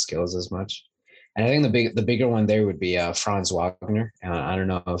his skills as much. And I think the bigger one there would be Franz Wagner. I don't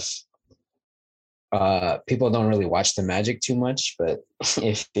know if people don't really watch the Magic too much, but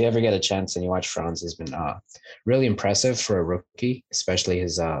if you ever get a chance and you watch Franz, he's been really impressive for a rookie, especially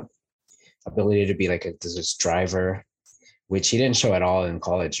his ability to be like this driver, which he didn't show at all in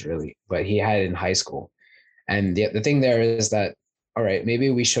college really, but he had in high school. And the thing there is that, all right, maybe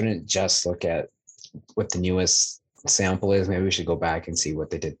we shouldn't just look at what the newest sample is. Maybe we should go back and see what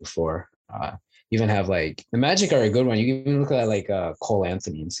they did before. Even have like the Magic are a good one. You can even look at like Cole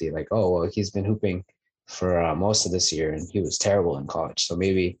Anthony and see like, oh, well, he's been hooping for most of this year and he was terrible in college. So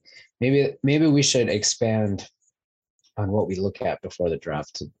maybe we should expand on what we look at before the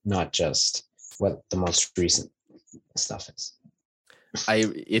draft, to not just what the most recent stuff is.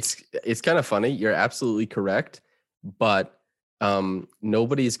 It's kind of funny. You're absolutely correct, but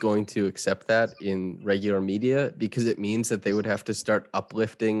nobody's going to accept that in regular media because it means that they would have to start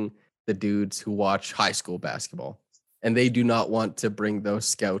uplifting the dudes who watch high school basketball, and they do not want to bring those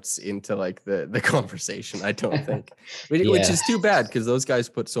scouts into like the conversation, I don't think, which is too bad because those guys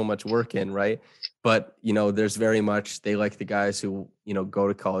put so much work in, right? But there's very much, they like the guys who go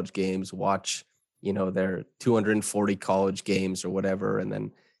to college games, watch their 240 college games or whatever, and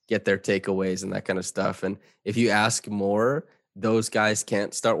then get their takeaways and that kind of stuff. And if you ask more, those guys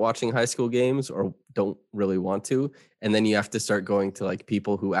can't start watching high school games or don't really want to. And then you have to start going to like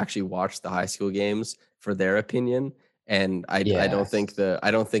people who actually watch the high school games for their opinion. And I don't think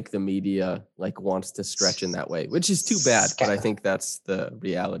the media like wants to stretch in that way, which is too bad, but I think that's the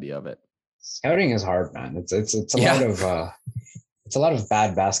reality of it. Scouting is hard, man. It's a lot of it's a lot of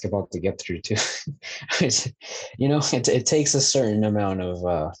bad basketball to get through too. It takes a certain amount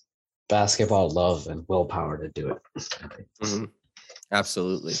of basketball love and willpower to do it. Mm-hmm.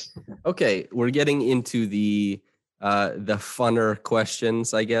 Absolutely. Okay, we're getting into the funner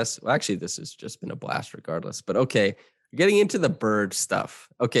questions, I guess. Well, actually, this has just been a blast regardless. But okay, we're getting into the bird stuff.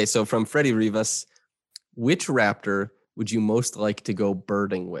 Okay, so from Freddie Rivas, which Raptor would you most like to go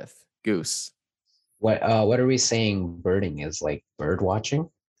birding with? Goose. What are we saying birding is, like bird watching?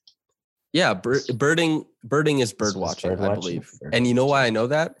 Yeah, birding is bird watching, I believe. And you know why I know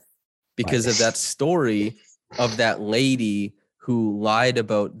that? Because of that story of that lady who lied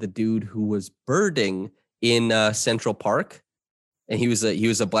about the dude who was birding in Central Park, and he was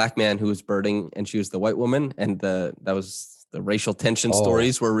a black man who was birding, and she was the white woman, and that was the racial tension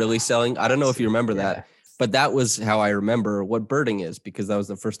stories were really selling. I don't know if you remember that, but that was how I remember what birding is, because that was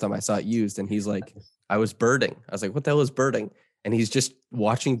the first time I saw it used. And he's like, I was birding. I was like, what the hell is birding? And he's just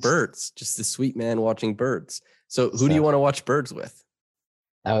watching birds, just a sweet man watching birds. So who do you want to watch birds with?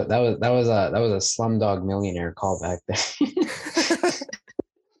 That was a Slumdog Millionaire callback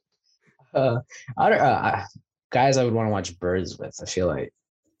there. Guys I would want to watch birds with. I feel like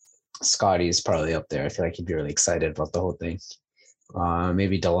Scotty's probably up there. I feel like he'd be really excited about the whole thing.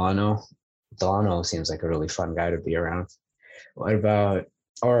 Maybe Delano. Delano seems like a really fun guy to be around. What about,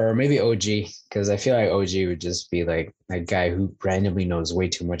 or maybe OG? Because I feel like OG would just be like a guy who randomly knows way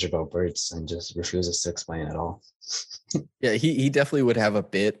too much about birds and just refuses to explain at all. Yeah, he definitely would have a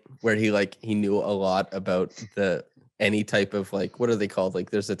bit where he knew a lot about any type of, like, what are they called? Like,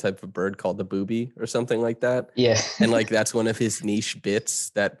 there's a type of bird called the booby or something like that. Yeah. And like, that's one of his niche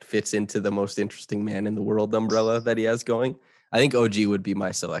bits that fits into the most interesting man in the world umbrella that he has going. I think OG would be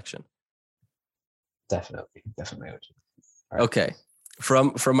my selection. Definitely OG. Right. Okay.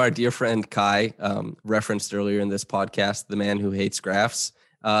 From our dear friend Kai, referenced earlier in this podcast, the man who hates graphs,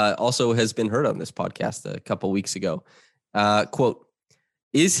 also has been heard on this podcast a couple weeks ago. Quote,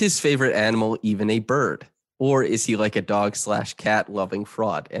 is his favorite animal even a bird? Or is he like a dog/cat loving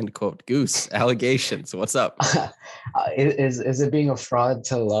fraud? End quote. Goose, allegations. What's up? Is it being a fraud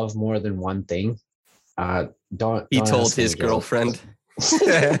to love more than one thing? Don't told his girlfriend.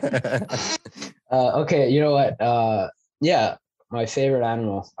 Okay, you know what? Yeah, my favorite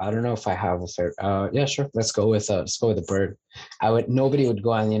animal. I don't know if I have a favorite. Yeah, sure. Let's go with a bird. Nobody would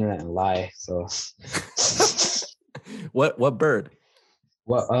go on the internet and lie. So, what bird?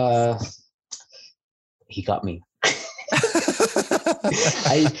 Well, he got me.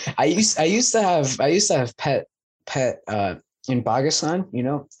 I used to have pet in Pakistan. You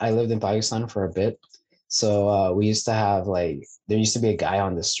know, I lived in Pakistan for a bit. So we used to have, like, there used to be a guy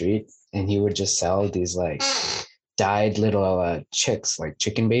on the street, and he would just sell these like dyed little chicks, like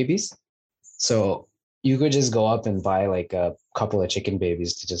chicken babies. So you could just go up and buy like a couple of chicken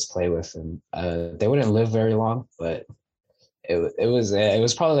babies to just play with, and they wouldn't live very long, but it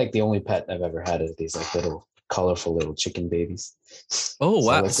was probably like the only pet I've ever had, is these like little colorful little chicken babies. Oh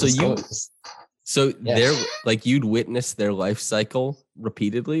wow! So they're like, you'd witness their life cycle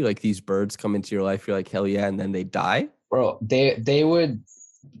repeatedly. Like, these birds come into your life, you're like, hell yeah, and then they die. Bro, they would,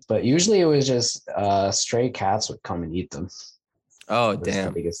 but usually it was just stray cats would come and eat them. Oh, That's damn!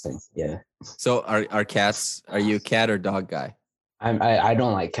 the biggest thing. Yeah. So are cats? Are you a cat or dog guy? I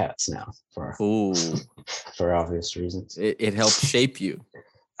don't like cats now for obvious reasons. It helped shape you.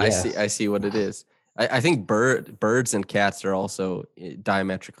 Yeah. I see what it is. I think birds and cats are also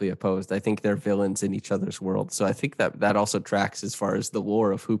diametrically opposed. I think they're villains in each other's world. So I think that also tracks as far as the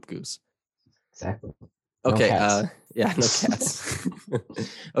lore of Hoop Goose. Exactly. Okay. No cats.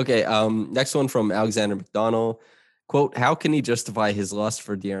 Okay. Next one from Alexander McDonald. Quote, how can he justify his lust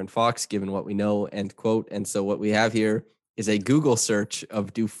for De'Aaron Fox given what we know? End quote. And so what we have here is a Google search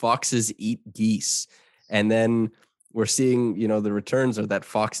of, do foxes eat geese? And then we're seeing, the returns are that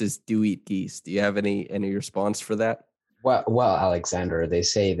foxes do eat geese. Do you have any response for that? Well, Alexander, they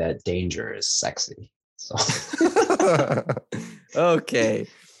say that danger is sexy. So. Okay.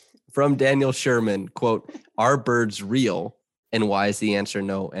 From Daniel Sherman, quote, are birds real? And why is the answer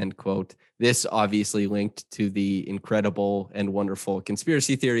no? End quote. This obviously linked to the incredible and wonderful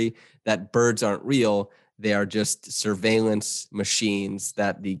conspiracy theory that birds aren't real. They are just surveillance machines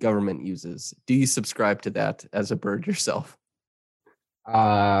that the government uses. Do you subscribe to that as a bird yourself?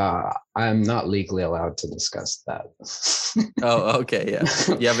 I'm not legally allowed to discuss that. Oh, okay, yeah.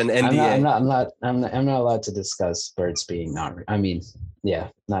 You have an NDA. I'm not allowed to discuss birds being not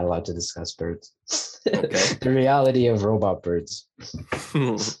allowed to discuss birds. Okay. The reality of robot birds.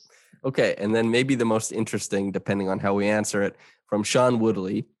 Okay, and then maybe the most interesting, depending on how we answer it, from Sean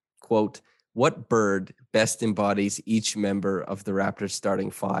Woodley, quote, what bird best embodies each member of the Raptors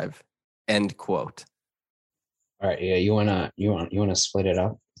starting five? End quote. All right. Yeah. You wanna split it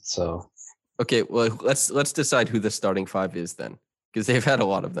up? So. Okay. Well, let's decide who the starting five is then, because they've had a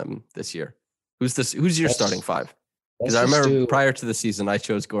lot of them this year. Who's your starting five? Because I remember prior to the season, I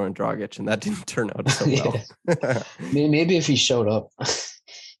chose Goran Dragic, and that didn't turn out so well. Maybe if he showed up.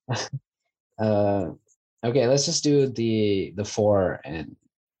 Okay, let's just do the four, and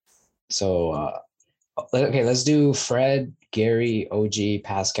so okay, let's do Fred, Gary, OG,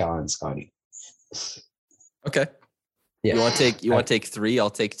 Pascal, and Scotty. Okay. Yeah. You want to take three? I'll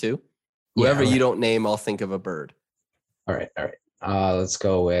take two. Whoever you don't name, I'll think of a bird. All right. Let's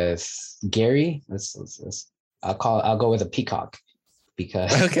go with Gary. Let's I'll go with a peacock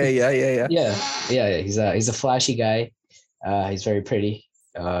because okay, yeah. He's a flashy guy. He's very pretty.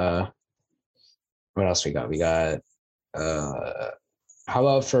 What else we got? We got how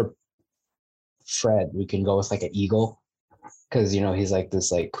about for Fred? We can go with like an eagle because he's like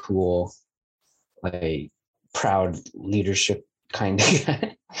this like cool, like proud leadership kind of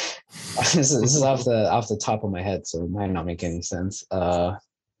guy. This is off the top of my head, so it might not make any sense.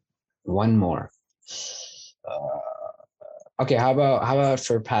 One more. Okay, how about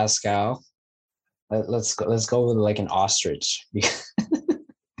for Pascal? Let's go with like an ostrich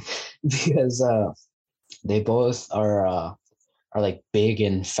because they both are like big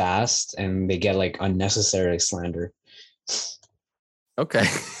and fast, and they get like unnecessary slander. Okay.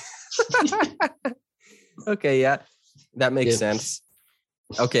 Okay, yeah, that makes sense.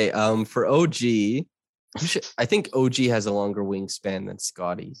 Okay, for OG, I think OG has a longer wingspan than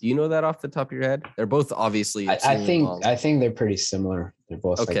Scotty. Do you know that off the top of your head? They're both obviously. I think they're pretty similar. They're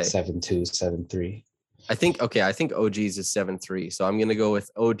both like 7'2", 7'3". I think OG's is 7'3", so I'm gonna go with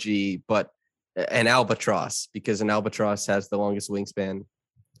OG, but an albatross, because an albatross has the longest wingspan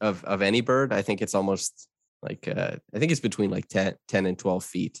of any bird. I think it's almost like I think it's between like 10 and 12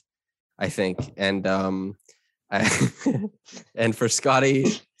 feet. I think, and and for Scotty,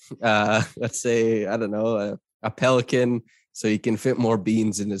 let's say, I don't know, a pelican, so he can fit more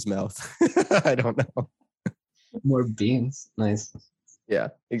beans in his mouth. I don't know. More beans. Nice. Yeah,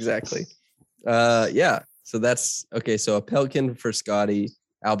 exactly. Yeah. So that's okay. So a pelican for Scotty,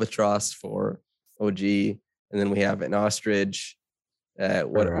 albatross for OG, and then we have an ostrich.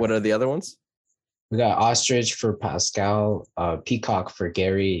 What are the other ones? We got ostrich for Pascal, peacock for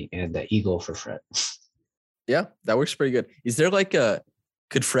Gary, and the eagle for Fred. Yeah, that works pretty good. Is there like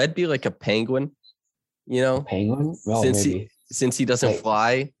could Fred be like a penguin? Penguin? Well, since he doesn't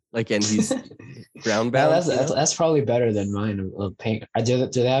fly, like, and he's ground bound. That's probably better than mine. Penguin. Do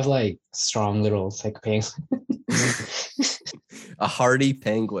they have like strong little thick penguins? A hardy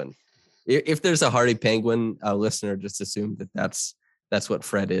penguin. If there's a hardy penguin, listener, just assume that's what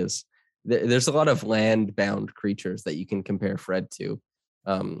Fred is. There's a lot of land-bound creatures that you can compare Fred to.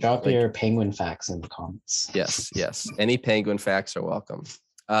 Drop your penguin facts in the comments. Yes. Any penguin facts are welcome.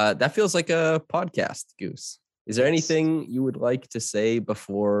 That feels like a podcast, Goose. Is there anything you would like to say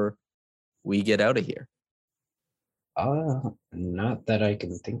before we get out of here? Not that I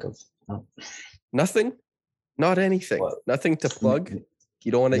can think of. No. Nothing? Not anything. What? Nothing to plug?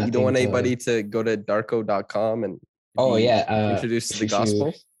 You don't want anybody to go to darko.com and introduced to the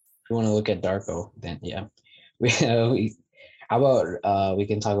gospel? If you want to look at Darko, then yeah. How about we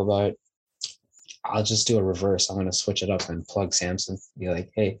can talk about, I'll just do a reverse. I'm going to switch it up and plug Samson. Be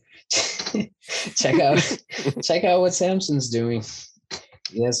like, hey, check out what Samson's doing.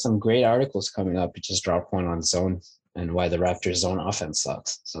 He has some great articles coming up. He just dropped one on zone and why the Raptors zone offense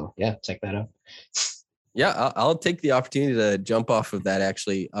sucks. So yeah, check that out. Yeah, I'll take the opportunity to jump off of that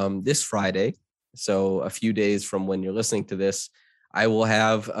actually. This Friday, so a few days from when you're listening to this, I will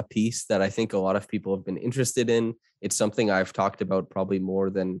have a piece that I think a lot of people have been interested in. It's something I've talked about probably more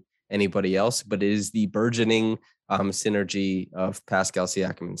than anybody else, but it is the burgeoning synergy of Pascal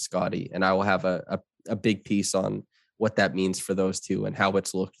Siakam and Scotty. And I will have a big piece on what that means for those two and how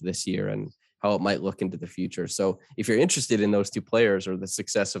it's looked this year and how it might look into the future. So if you're interested in those two players or the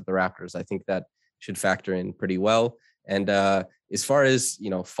success of the Raptors, I think that should factor in pretty well. And as far as,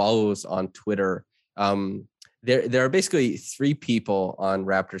 follows on Twitter, there are basically three people on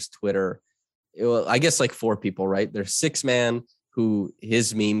Raptors Twitter. Well, I guess like four people, right? There's Six Man, who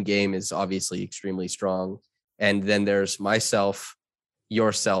his meme game is obviously extremely strong. And then there's myself,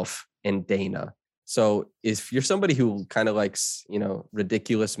 yourself, and Dana. So if you're somebody who kind of likes,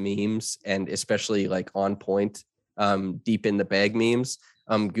 ridiculous memes and especially like on point, deep in the bag memes,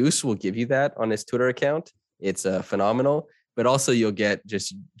 Goose will give you that on his Twitter account. It's phenomenal, but also you'll get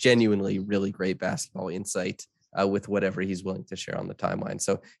just genuinely really great basketball insight with whatever he's willing to share on the timeline.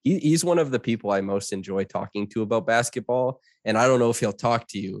 So he's one of the people I most enjoy talking to about basketball. And I don't know if he'll talk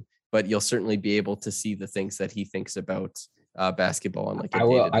to you, but you'll certainly be able to see the things that he thinks about basketball on like a I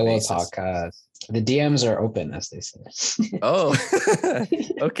will basis. talk. The DMs are open, as they say. Oh,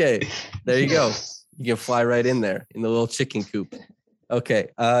 okay. There you go. You can fly right in there in the little chicken coop. Okay.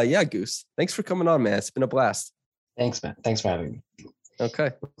 Yeah, Goose. Thanks for coming on, man. It's been a blast. Thanks, man. Thanks for having me.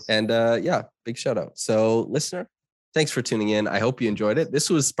 Okay. And yeah, big shout out. So listener, thanks for tuning in. I hope you enjoyed it. This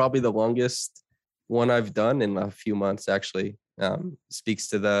was probably the longest one I've done in a few months, actually. Speaks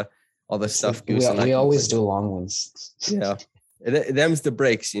to all the stuff Goose and I we always do long ones. Yeah. Them's the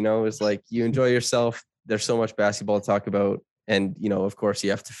breaks, you know, it's like you enjoy yourself. There's so much basketball to talk about. And, you know, of course you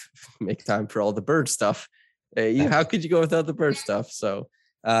have to make time for all the bird stuff. How could you go without the bird stuff? So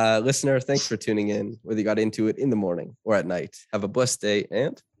listener, thanks for tuning in, whether you got into it in the morning or at night. Have a blessed day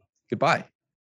and goodbye.